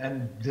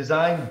and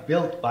designed,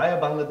 built by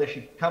a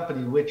Bangladeshi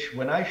company, which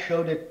when I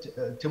showed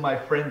it to my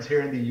friends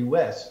here in the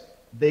US,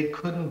 they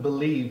couldn't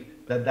believe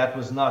that that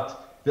was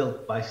not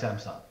built by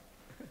Samsung.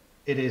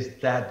 It is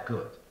that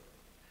good.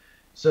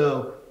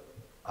 So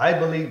I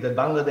believe that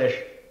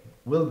Bangladesh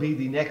will be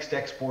the next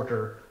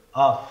exporter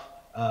of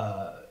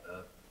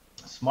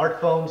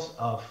smartphones,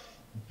 of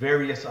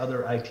various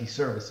other IT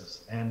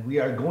services. And we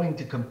are going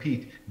to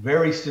compete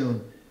very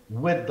soon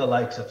with the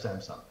likes of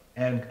Samsung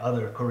and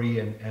other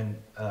Korean and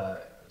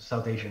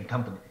South Asian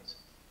companies.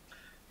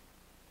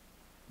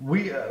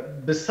 We,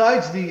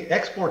 besides the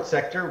export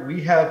sector,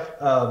 we have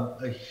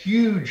a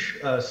huge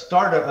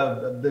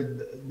startup.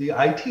 The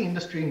IT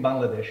industry in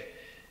Bangladesh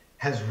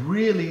has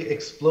really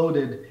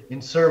exploded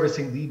in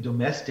servicing the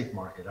domestic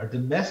market. Our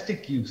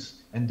domestic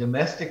use and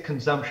domestic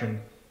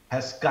consumption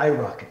has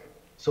skyrocketed,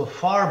 so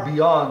far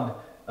beyond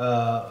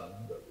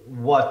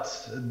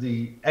what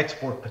the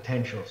export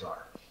potentials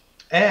are.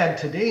 And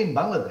today in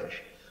Bangladesh,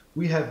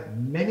 we have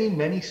many,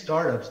 many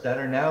startups that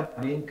are now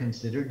being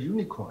considered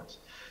unicorns.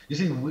 You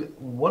see,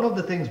 one of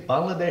the things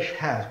Bangladesh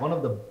has, one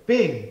of the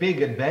big,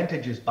 big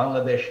advantages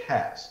Bangladesh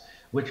has,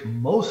 which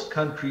most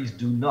countries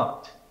do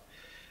not,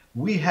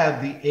 we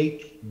have the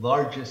 8th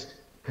largest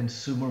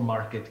consumer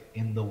market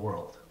in the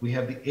world. We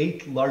have the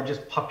 8th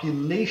largest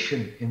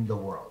population in the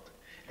world.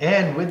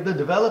 And with the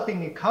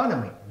developing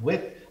economy,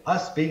 with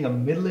us being a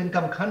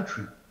middle-income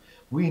country,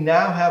 we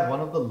now have one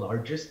of the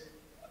largest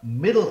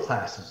middle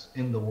classes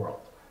in the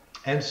world.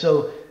 And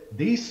so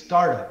these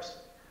startups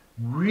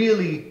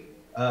really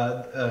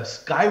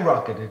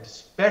skyrocketed,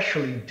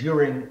 especially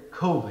during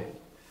COVID.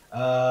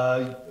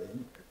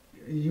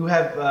 You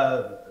have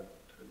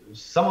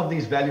some of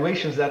these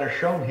valuations that are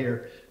shown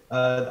here.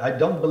 I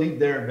don't believe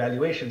they're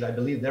valuations. I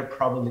believe they're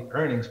probably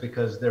earnings,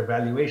 because their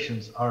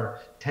valuations are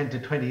 10 to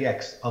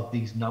 20x of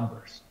these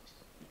numbers.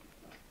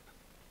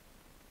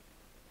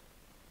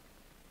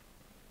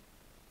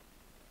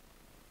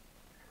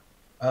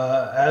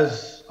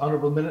 As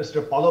Honorable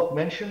Minister Pollock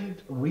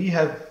mentioned, we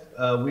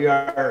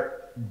are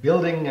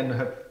building and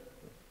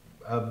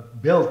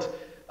have built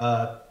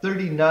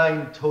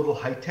 39 total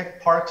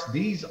high-tech parks.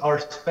 These are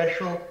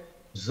special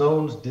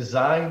zones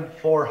designed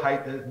for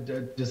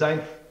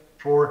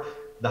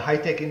the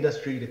high-tech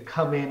industry to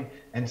come in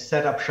and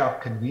set up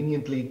shop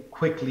conveniently,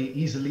 quickly,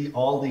 easily.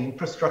 All the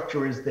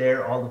infrastructure is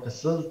there, all the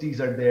facilities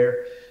are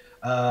there.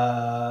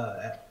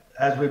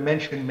 As we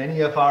mentioned,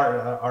 many of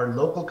our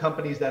local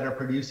companies that are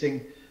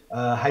producing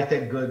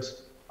high-tech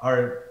goods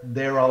are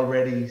there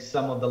already.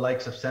 Some of the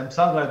likes of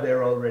Samsung are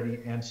there already.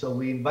 And so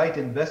we invite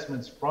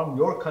investments from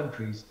your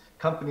countries,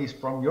 companies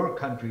from your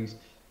countries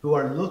who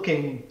are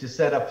looking to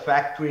set up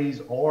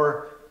factories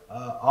or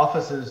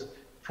offices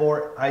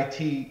for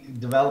IT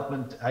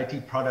development,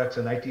 IT products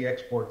and IT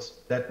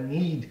exports that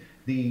need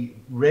the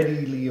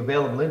readily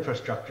available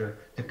infrastructure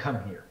to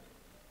come here.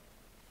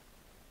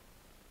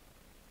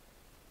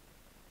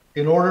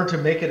 In order to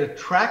make it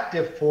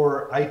attractive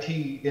for IT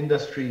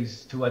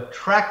industries, to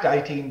attract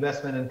IT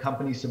investment and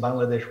companies to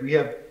Bangladesh,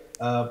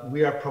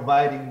 we are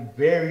providing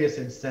various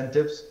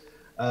incentives.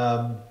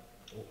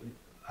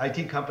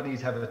 IT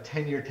companies have a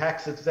 10-year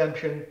tax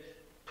exemption,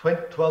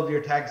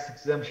 12-year tax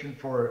exemption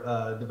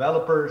for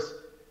developers.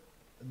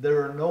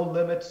 There are no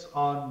limits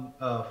on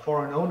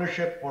foreign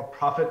ownership or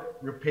profit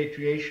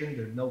repatriation.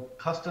 There are no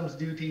customs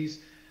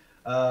duties.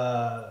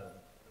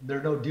 There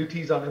are no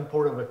duties on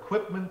import of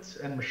equipment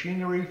and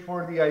machinery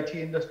for the IT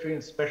industry,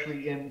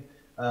 especially in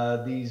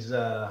these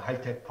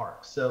high-tech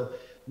parks. So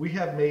we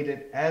have made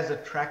it as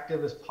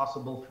attractive as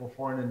possible for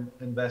foreign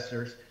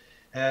investors.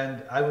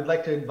 And I would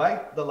like to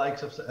invite the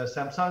likes of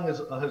Samsung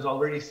has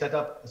already set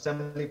up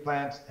assembly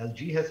plants.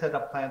 LG has set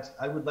up plants.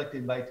 I would like to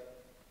invite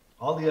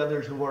all the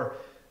others who are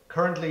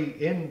currently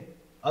in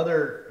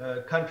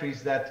other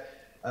countries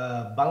that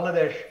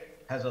Bangladesh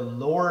has a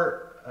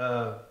lower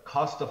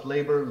cost of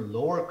labor,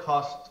 lower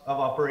cost of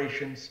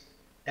operations,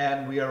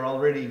 and we are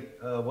already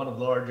one of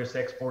the largest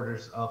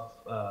exporters of,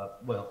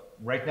 well,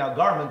 right now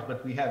garments,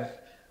 but we have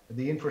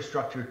the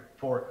infrastructure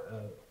for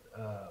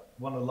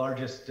one of the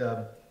largest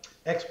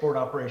export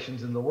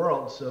operations in the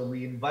world. So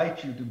we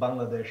invite you to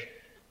Bangladesh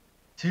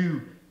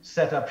to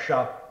set up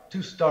shop,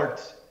 to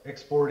start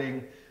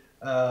exporting.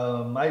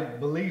 My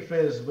belief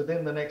is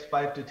within the next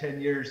 5 to 10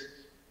 years,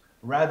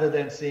 rather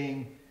than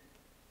seeing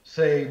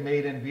say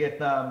made in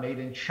Vietnam, made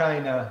in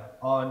China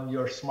on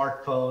your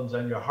smartphones,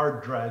 on your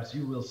hard drives,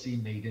 you will see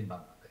made in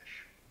Bangladesh.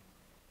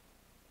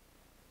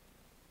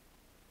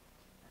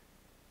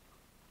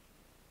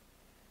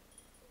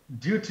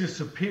 Due to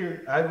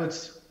superior, I would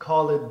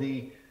call it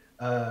the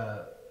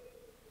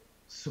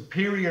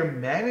superior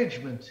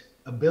management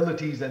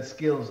abilities and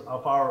skills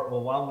of our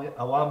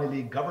Awami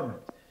League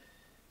government.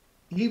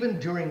 Even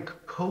during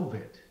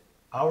COVID,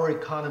 our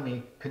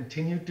economy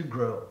continued to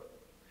grow.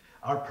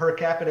 Our per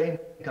capita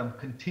income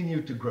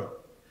continued to grow.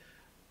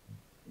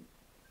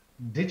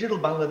 Digital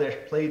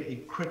Bangladesh played a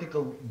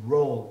critical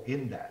role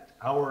in that.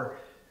 Our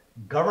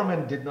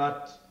government did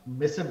not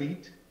miss a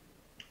beat.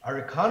 Our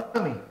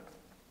economy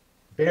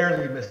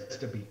barely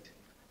missed a beat.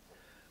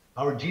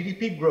 Our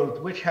GDP growth,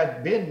 which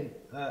had been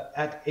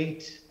at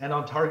 8 and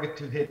on target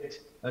to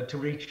hit, to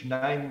reach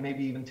 9,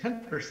 maybe even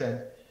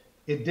 10%,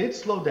 it did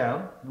slow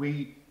down.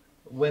 We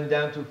went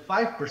down to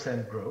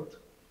 5% growth,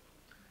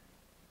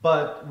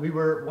 but we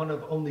were one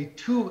of only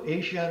 2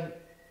 Asian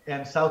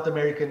and South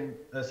Asian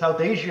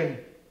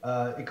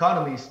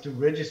economies to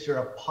register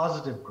a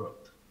positive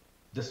growth,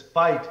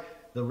 despite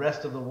the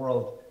rest of the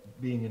world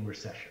being in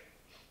recession.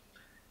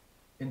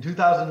 In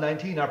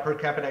 2019, our per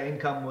capita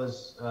income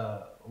was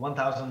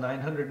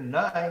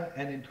 1,909,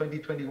 and in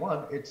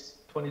 2021, it's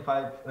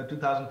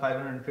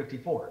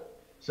 2,554.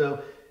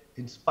 So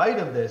in spite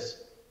of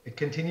this, it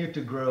continued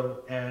to grow,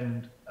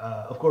 and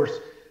of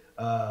course,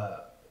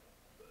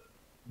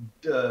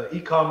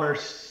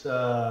 e-commerce,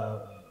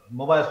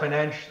 mobile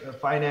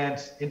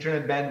finance,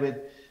 internet bandwidth,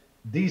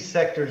 these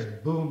sectors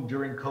boomed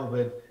during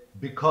COVID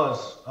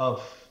because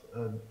of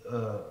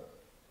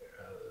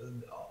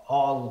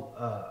all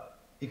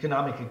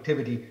economic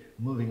activity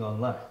moving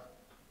online.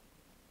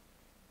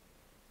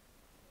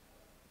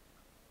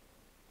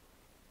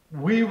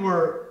 We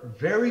were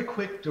very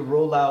quick to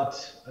roll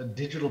out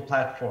digital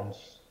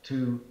platforms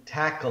to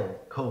tackle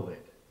COVID.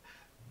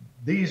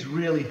 These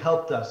really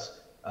helped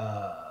us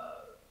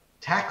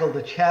tackle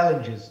the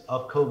challenges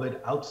of COVID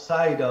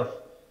outside of,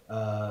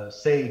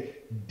 say,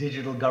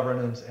 digital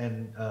governance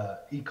and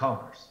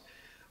e-commerce.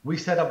 We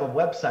set up a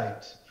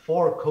website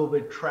for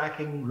COVID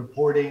tracking,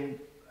 reporting,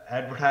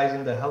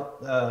 advertising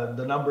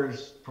the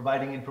numbers,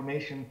 providing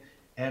information,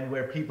 and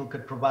where people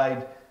could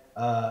provide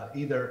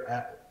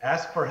either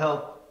ask for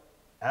help,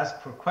 ask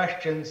for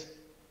questions,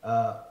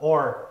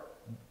 or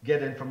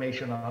get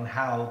information on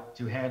how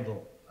to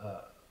handle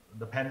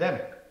the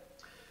pandemic.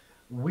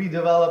 We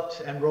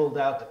developed and rolled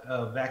out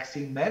a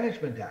vaccine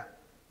management app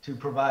to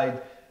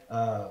provide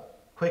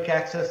quick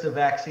access to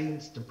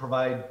vaccines, to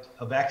provide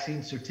a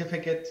vaccine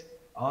certificate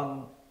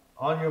on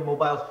your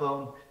mobile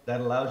phone that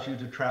allows you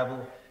to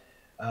travel,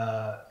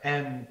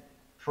 and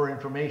for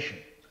information,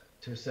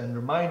 to send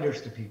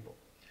reminders to people.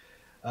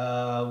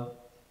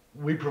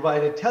 We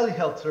provided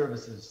telehealth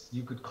services.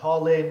 You could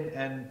call in,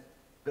 and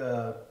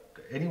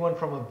anyone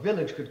from a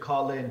village could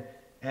call in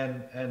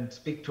and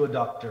speak to a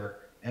doctor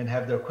and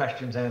have their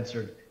questions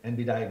answered and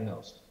be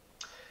diagnosed.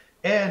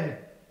 And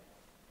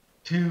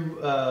to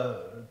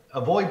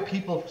avoid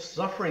people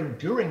suffering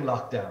during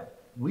lockdown,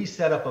 we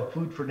set up a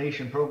Food for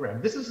Nation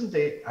program. This isn't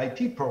an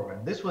IT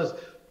program. This was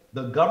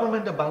the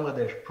government of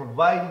Bangladesh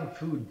providing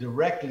food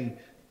directly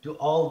to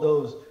all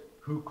those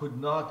who could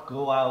not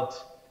go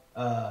out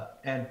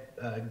and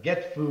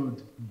get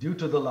food due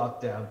to the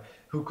lockdown,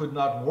 who could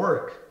not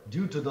work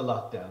due to the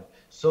lockdown,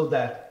 so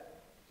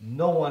that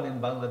no one in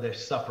Bangladesh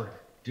suffered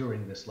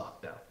during this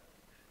lockdown.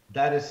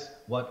 That is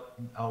what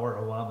our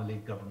Awami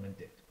League government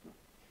did.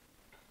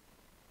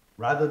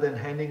 Rather than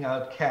handing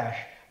out cash,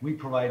 we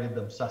provided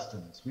them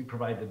sustenance. We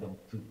provided them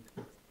food.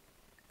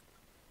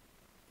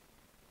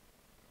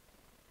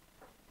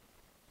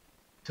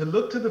 To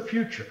look to the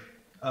future,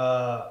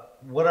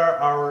 what are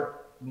our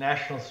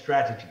national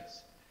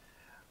strategies?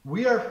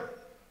 We are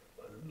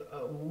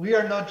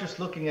not just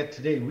looking at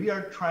today. We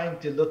are trying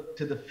to look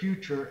to the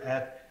future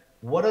at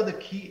what are the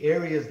key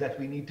areas that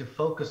we need to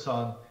focus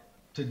on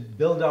to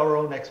build our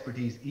own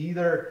expertise,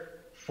 either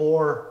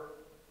for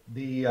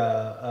the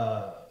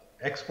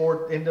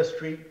export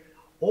industry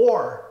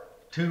or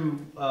to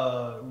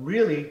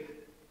really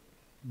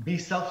be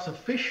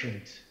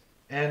self-sufficient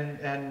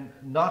and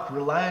not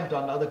reliant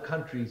on other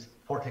countries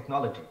for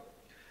technology.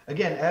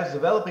 Again, as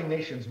developing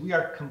nations, we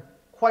are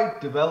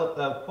quite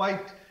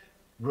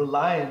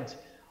reliant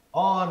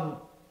on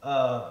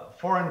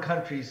foreign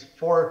countries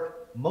for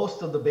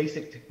most of the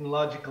basic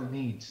technological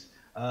needs.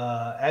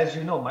 As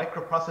you know,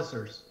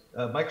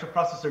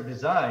 microprocessor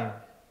design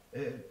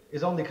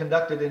is only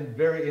conducted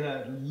in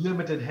a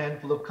limited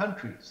handful of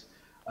countries.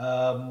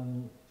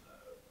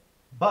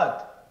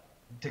 But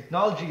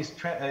technology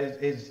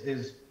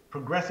is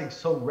progressing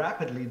so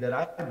rapidly that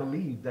I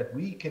believe that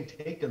we can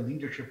take a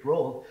leadership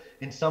role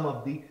in some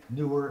of the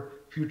newer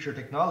future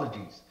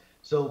technologies.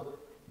 So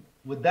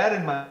with that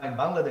in mind,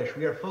 Bangladesh,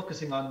 we are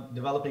focusing on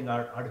developing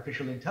our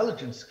artificial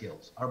intelligence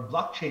skills, our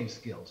blockchain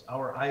skills,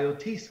 our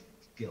IoT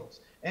skills,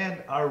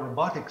 and our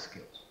robotic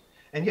skills.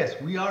 And yes,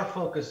 we are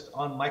focused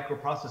on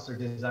microprocessor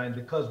design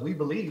because we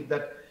believe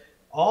that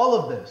All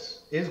of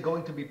this is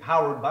going to be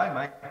powered by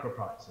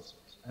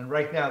microprocessors. And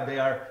right now they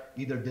are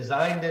either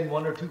designed in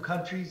 1 or 2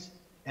 countries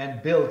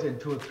and built in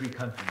 2 or 3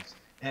 countries.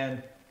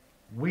 And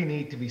we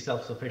need to be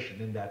self-sufficient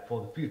in that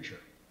for the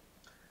future.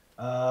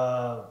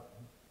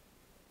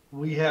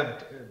 We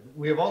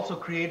have also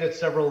created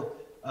several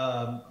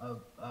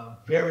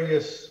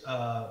various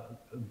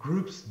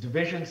groups,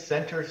 divisions,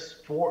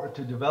 centers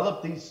to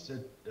develop these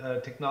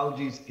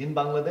technologies in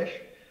Bangladesh.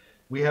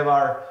 We have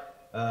our,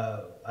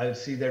 I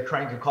see they're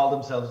trying to call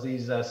themselves,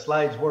 these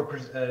slides were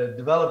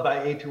developed by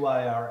A2I,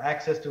 our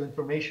Access to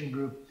Information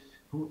group,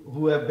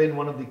 who have been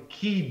one of the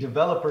key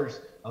developers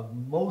of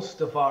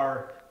most of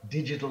our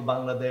digital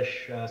Bangladesh,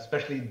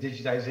 especially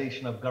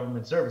digitization of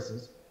government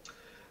services.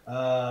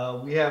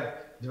 We have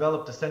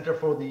developed a Center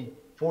for the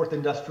Fourth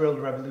Industrial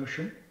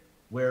Revolution,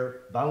 where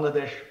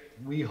Bangladesh,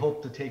 we hope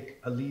to take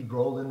a lead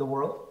role in the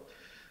world.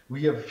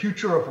 We have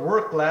Future of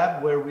Work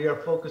Lab, where we are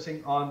focusing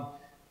on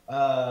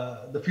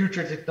the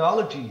future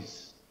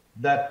technologies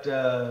that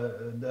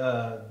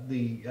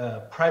the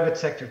private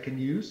sector can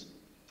use.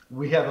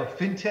 We have a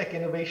FinTech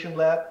Innovation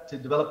Lab to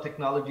develop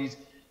technologies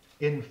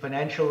in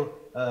financial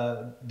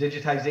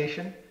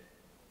digitization.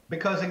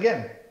 Because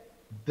again,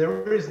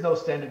 there is no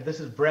standard. This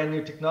is brand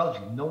new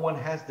technology. No one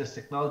has this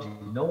technology.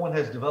 No one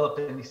has developed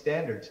any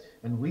standards.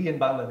 And we in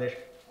Bangladesh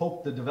hope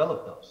to develop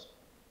those.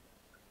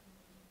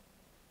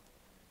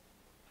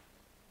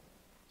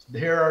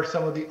 Here are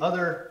some of the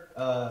other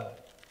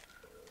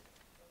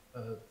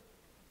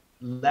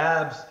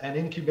labs and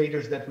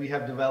incubators that we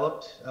have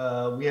developed.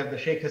 We have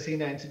the Sheikh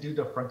Hasina Institute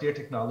of Frontier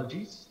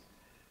Technologies.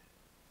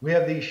 We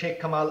have the Sheikh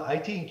Kamal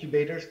IT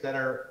incubators that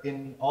are in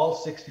all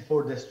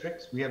 64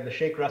 districts. We have the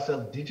Sheikh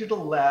Russell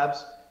Digital Labs,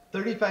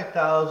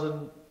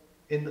 35,000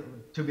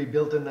 to be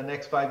built in the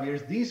next 5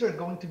 years. These are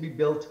going to be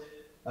built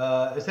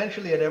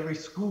essentially at every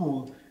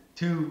school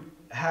to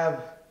have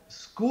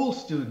school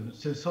students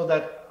so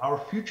that our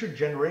future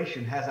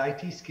generation has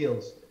IT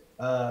skills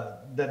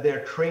that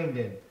they're trained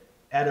in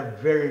at a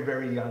very,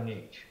 very young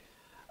age.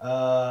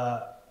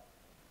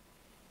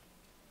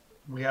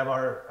 We have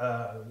our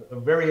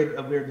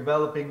we're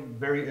developing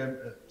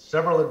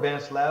several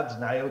advanced labs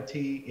in IoT,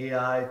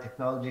 AI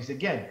technologies.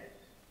 Again,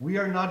 we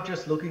are not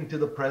just looking to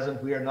the present.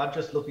 We are not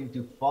just looking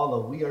to follow.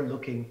 We are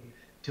looking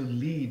to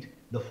lead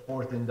the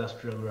fourth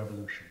industrial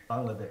revolution,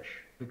 Bangladesh,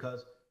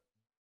 because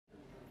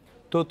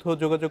তথ্য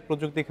যোগাযোগ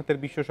প্রযুক্তি খাতের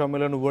বিশ্ব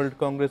সম্মেলন world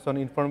Congress on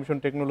information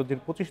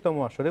টেকনোলজির 25তম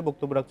আসরে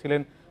বক্তব্য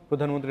রাখছিলেন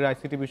প্রধানমন্ত্রীর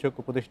আইসিটি বিষয়ক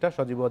উপদেষ্টা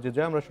সজীব ওয়াজেদ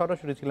জয়। আমরা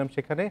সরাসরি ছিলাম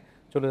সেখানে।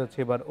 চলে যাচ্ছে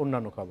এবার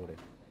অন্যান্য খবরে।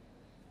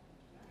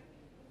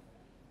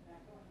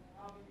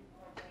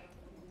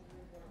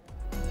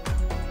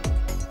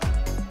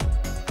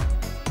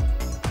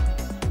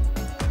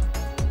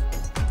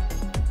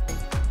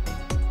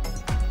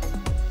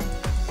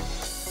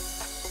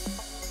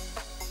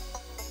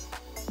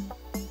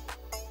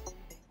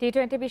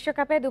 টি-20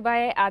 বিশ্বকাপে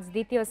দুবাইয়ে আজ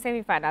দ্বিতীয়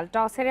সেমিফাইনাল।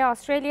 টস হেরে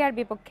অস্ট্রেলিয়ার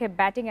বিপক্ষে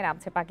ব্যাটিংয়ে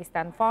নামছে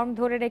পাকিস্তান। ফর্ম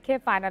ধরে রেখে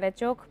ফাইনালে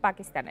চোখ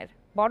পাকিস্তানের।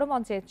 বড়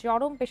মঞ্চে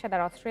চরম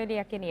পেশাদার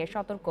অস্ট্রেলিয়াকে নিয়ে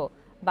সতর্ক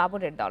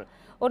বাবরের দল।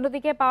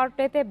 অন্যদিকে পাওয়ার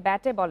প্লেতে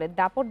ব্যাটে বলে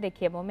দাপট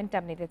দেখিয়ে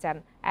মোমেন্টাম নিতে চান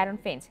অ্যারন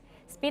ফিঞ্চ।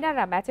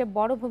 স্পিনাররা ম্যাচে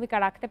বড় ভূমিকা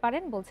রাখতে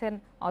পারেন বলছেন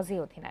অজি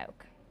অধিনায়ক।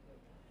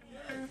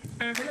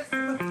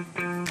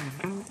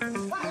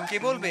 কে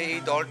বলবে এই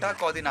দলটা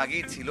কদিন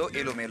আগেই ছিল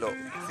এলোমেলো।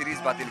 সিরিজ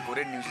বাতিল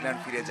করে নিউজিল্যান্ড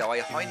ফিরে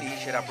যাওয়াই হয়নি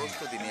সেরা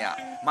প্রস্তুতি নেয়া।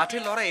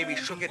 মাঠের লড়াই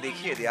বিশ্বকে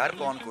দেখিয়ে দেওয়ার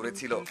পণ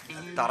করেছিল।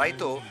 তারাই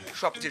তো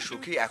সবচেয়ে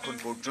সুখী এখন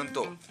পর্যন্ত।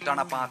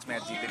 টানা 5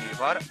 ম্যাচ জিতে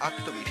নির্ভর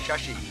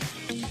আত্মবিশ্বাসী।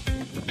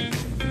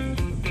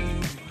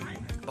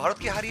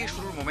 ভারতকে হারিয়ে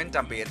শুরুর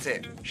মোমেন্টাম পেয়েছে।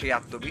 সেই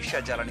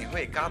আত্মবিশ্বাস জ্বালানি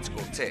হয়ে কাজ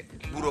করছে।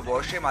 বুড়ো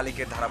বয়সে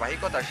মালিকের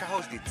ধারাবাহিকতা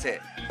সাহস দিচ্ছে।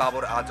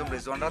 বাবর আজম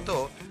রেজওয়ানরা তো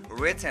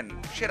রয়েছেন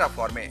সেরা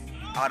ফর্মে।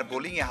 আর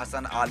বোলিংয়ে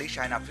হাসান আলী,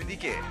 শাহিন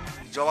আফ্রিদিকে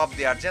জবাব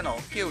দেওয়ার যেন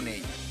কেউ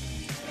নেই।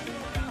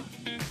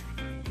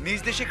 নিজ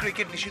দেশে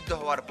ক্রিকেট নিষিদ্ধ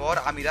হওয়ার পর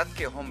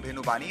আমিরাতকে হোম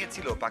ভেন্যু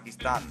বানিয়েছিল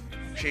পাকিস্তান।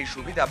 সেই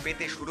সুবিধা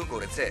পেতে শুরু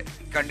করেছে।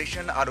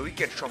 কন্ডিশন আর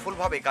উইকেট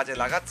সফলভাবে কাজে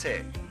লাগাচ্ছে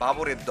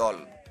বাবরের দল।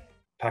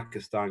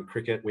 Pakistan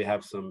cricket we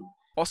have some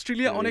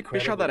Australia অনেক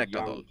পেশাদার একটা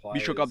দল।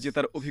 বিশ্বকাপ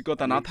জেতার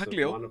অভিজ্ঞতা না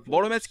থাকলেও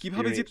বড় ম্যাচ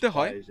কিভাবে জিততে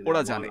হয়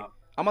ওরা জানে।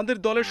 আমাদের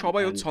দলের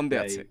সবাইও ছন্দে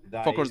আছে।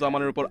 ফখর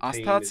জামানের উপর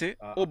আস্থা আছে,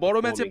 ও বড়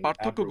ম্যাচে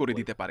পার্থক্য করে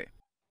দিতে পারে।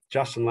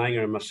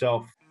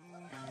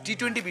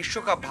 টি-20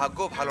 বিশ্বকাপ ভাগ্য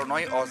ভালো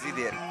নয়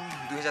অজিদের।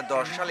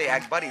 2010 সালে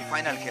একবারই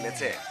ফাইনাল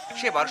খেলেছে।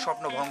 সেবার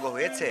স্বপ্নভঙ্গ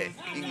হয়েছে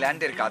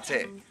ইংল্যান্ডের কাছে।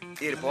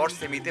 এরপর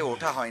সেমিতে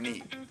ওঠা হয়নি।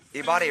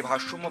 এবারে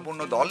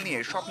ভারসাম্যপূর্ণ দল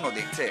নিয়ে স্বপ্ন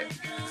দেখছে।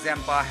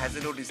 জ্যাম্পা,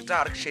 হ্যাজেলউড,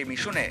 স্টার্ক সেই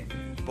মিশনে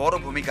বড়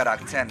ভূমিকা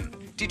রাখছেন।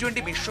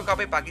 টি-20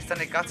 বিশ্বকাপে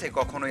পাকিস্তানের কাছে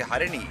কখনোই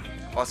হারেনি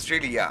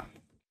অস্ট্রেলিয়া।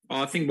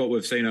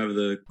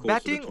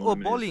 ব্যাটিং ও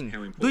বোলিং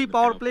দুই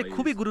পাওয়ার প্লে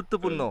খুবই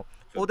গুরুত্বপূর্ণ।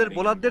 ওদের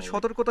বোলারদের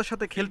সতর্কতার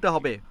সাথে খেলতে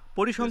হবে।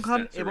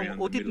 পরিসংখ্যান এবং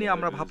অতীত নিয়ে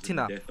আমরা ভাবছি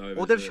না।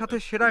 ওদের সাথে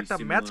সেরা একটা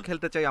ম্যাচ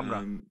খেলতে চাই আমরা।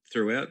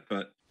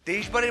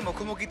 23 বারের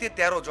মুখোমুখিতে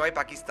 13 জয়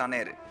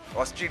পাকিস্তানের।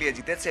 অস্ট্রেলিয়া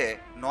জিতেছে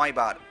 9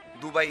 বার।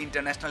 দুবাই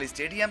ইন্টারন্যাশনাল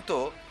স্টেডিয়াম তো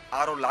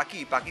আরো লাকি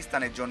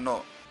পাকিস্তানের জন্য।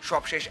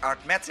 সবশেষ 8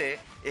 ম্যাচে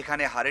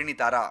এখানে হারেনি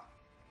তারা।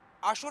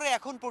 আসরে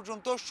এখন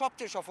পর্যন্ত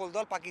সবচেয়ে সফল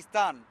দল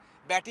পাকিস্তান।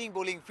 ব্যাটিং,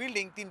 বোলিং,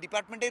 ফিল্ডিং 3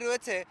 ডিপার্টমেন্টে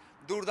রয়েছে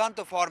দুর্দান্ত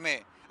ফর্মে।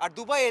 আর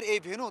দুবাইয়ের এই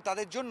ভেন্যু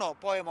তাদের জন্য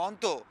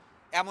পয়মন্ত।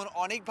 এমন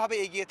অনেকভাবে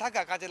এগিয়ে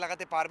থাকা কাজে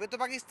লাগাতে পারবে তো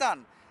পাকিস্তান,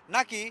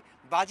 নাকি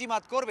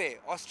বাজিমাত করবে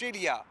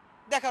অস্ট্রেলিয়া?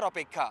 দেখার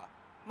অপেক্ষা।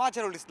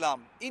 Mazharul Islam,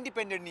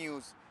 independent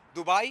news,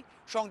 Dubai,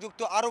 সংযুক্ত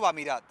আরব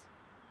আমিরাত।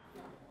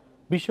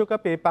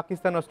 বিশ্বকাপে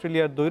পাকিস্তান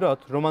অস্ট্রেলিয়ার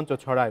দ্বৈরথ রোমাঞ্চ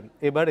ছড়ায়।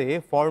 এবারে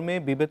ফর্মে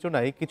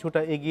বিবেচনায়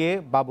কিছুটা এগিয়ে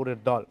বাবরের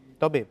দল।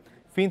 তবে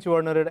ফিঞ্চ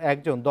ওয়ার্নারের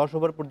একজন 10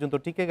 ওভার পর্যন্ত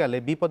টিকে গেলে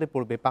বিপদে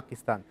পড়বে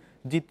পাকিস্তান।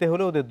 জিততে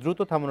হলে ওদের দ্রুত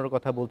থামানোর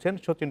কথা বলছেন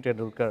সচিন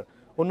টেন্ডুলকার।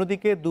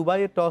 অন্যদিকে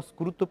দুবাইয়ে টস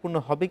গুরুত্বপূর্ণ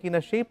হবে কিনা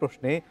সেই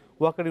প্রশ্নে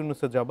ওয়াকার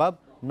ইউনুসের জবাব,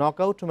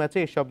 নকআউট ম্যাচে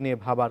এসব নিয়ে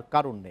ভাবার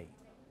কারণ নেই।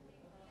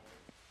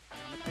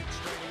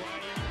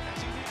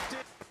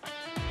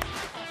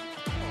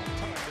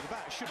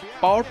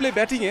 পাওয়ার প্লে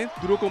ব্যাটিংয়ে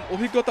দুরকম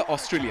অভিজ্ঞতা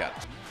অস্ট্রেলিয়ার।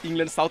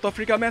 ইংল্যান্ড সাউথ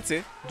আফ্রিকা ম্যাচে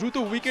দ্রুত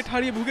উইকেট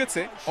হারিয়ে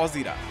ভুগেছে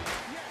অজিরা।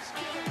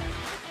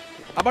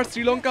 আবার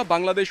শ্রীলঙ্কা,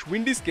 বাংলাদেশ,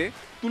 উইন্ডিজকে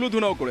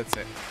তুলোধুনাও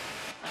করেছে।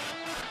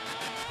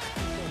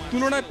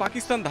 তুলনায়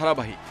পাকিস্তান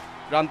ধারাবাহিক,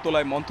 রান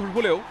তোলায় মন্থর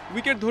হলেও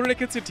উইকেট ধরে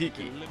রেখেছে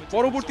ঠিকই।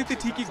 পরবর্তীতে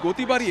ঠিকই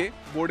গতি বাড়িয়ে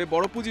বোর্ডে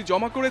বড় পুঁজি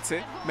জমা করেছে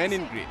ম্যান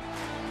ইন গ্রিন।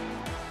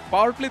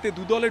 পাওয়ার প্লেতে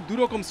দু দলের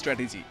দুরকম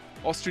স্ট্র্যাটেজি।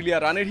 অস্ট্রেলিয়া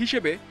রানের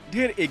হিসেবে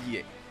ঢের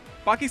এগিয়ে,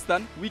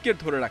 পাকিস্তান উইকেট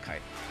ধরে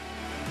রাখায়।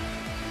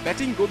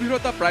 ব্যাটিং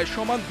গভীরতা প্রায়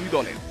সমান দুই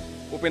দলের।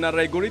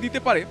 ওপেনাররাই গড়ে দিতে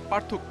পারে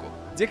পার্থক্য।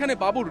 যেখানে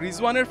বাবর,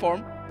 রিজওয়ানের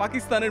ফর্ম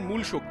পাকিস্তানের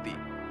মূল শক্তি,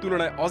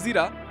 তুলনায়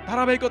অজিরা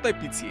ধারাবাহিকতায়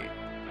পিছিয়ে।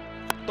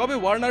 তবে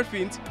ওয়ার্নার,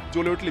 ফিঞ্চ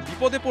জ্বলে উঠলে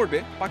বিপদে পড়বে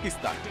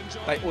পাকিস্তান,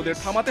 তাই ওদের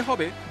থামাতে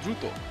হবে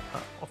দ্রুত।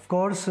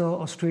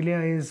 অস্ট্রেলিয়া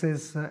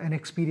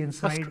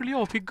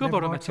অভিজ্ঞ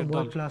বড় ম্যাচের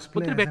দল,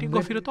 ওদের ব্যাটিং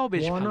গভীরতাও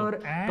বেশ ভালো।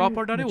 টপ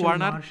অর্ডারে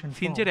ওয়ার্নার,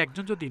 ফিঞ্চের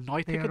একজন যদি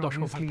 9 থেকে 10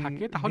 ওভার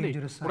থাকে তাহলে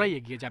ওরাই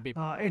এগিয়ে যাবে।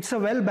 It's a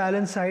well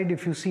balanced side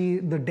if you see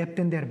the depth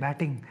in their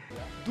batting.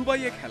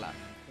 দুবাইয়ে খেলা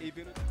এই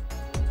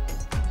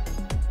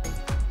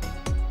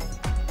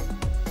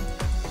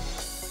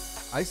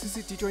ICC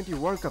T20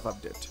 World Cup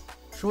update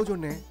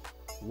সৌজন্যে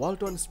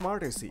ওয়ালটন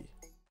স্মার্ট এসি।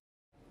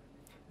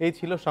 এই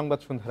ছিল সংবাদ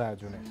সন্ধ্যার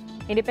আয়োজনে।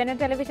 ইন্ডিপেন্ডেন্ট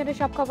টেলিভিশনের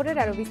সব খবরের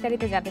আরো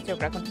বিস্তারিত জানতে চোখ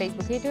রাখুন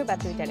ফেসবুক, ইউটিউব আর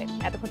টুইটারে।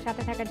 এতক্ষণ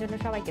সাথে থাকার জন্য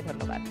সবাইকে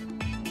ধন্যবাদ।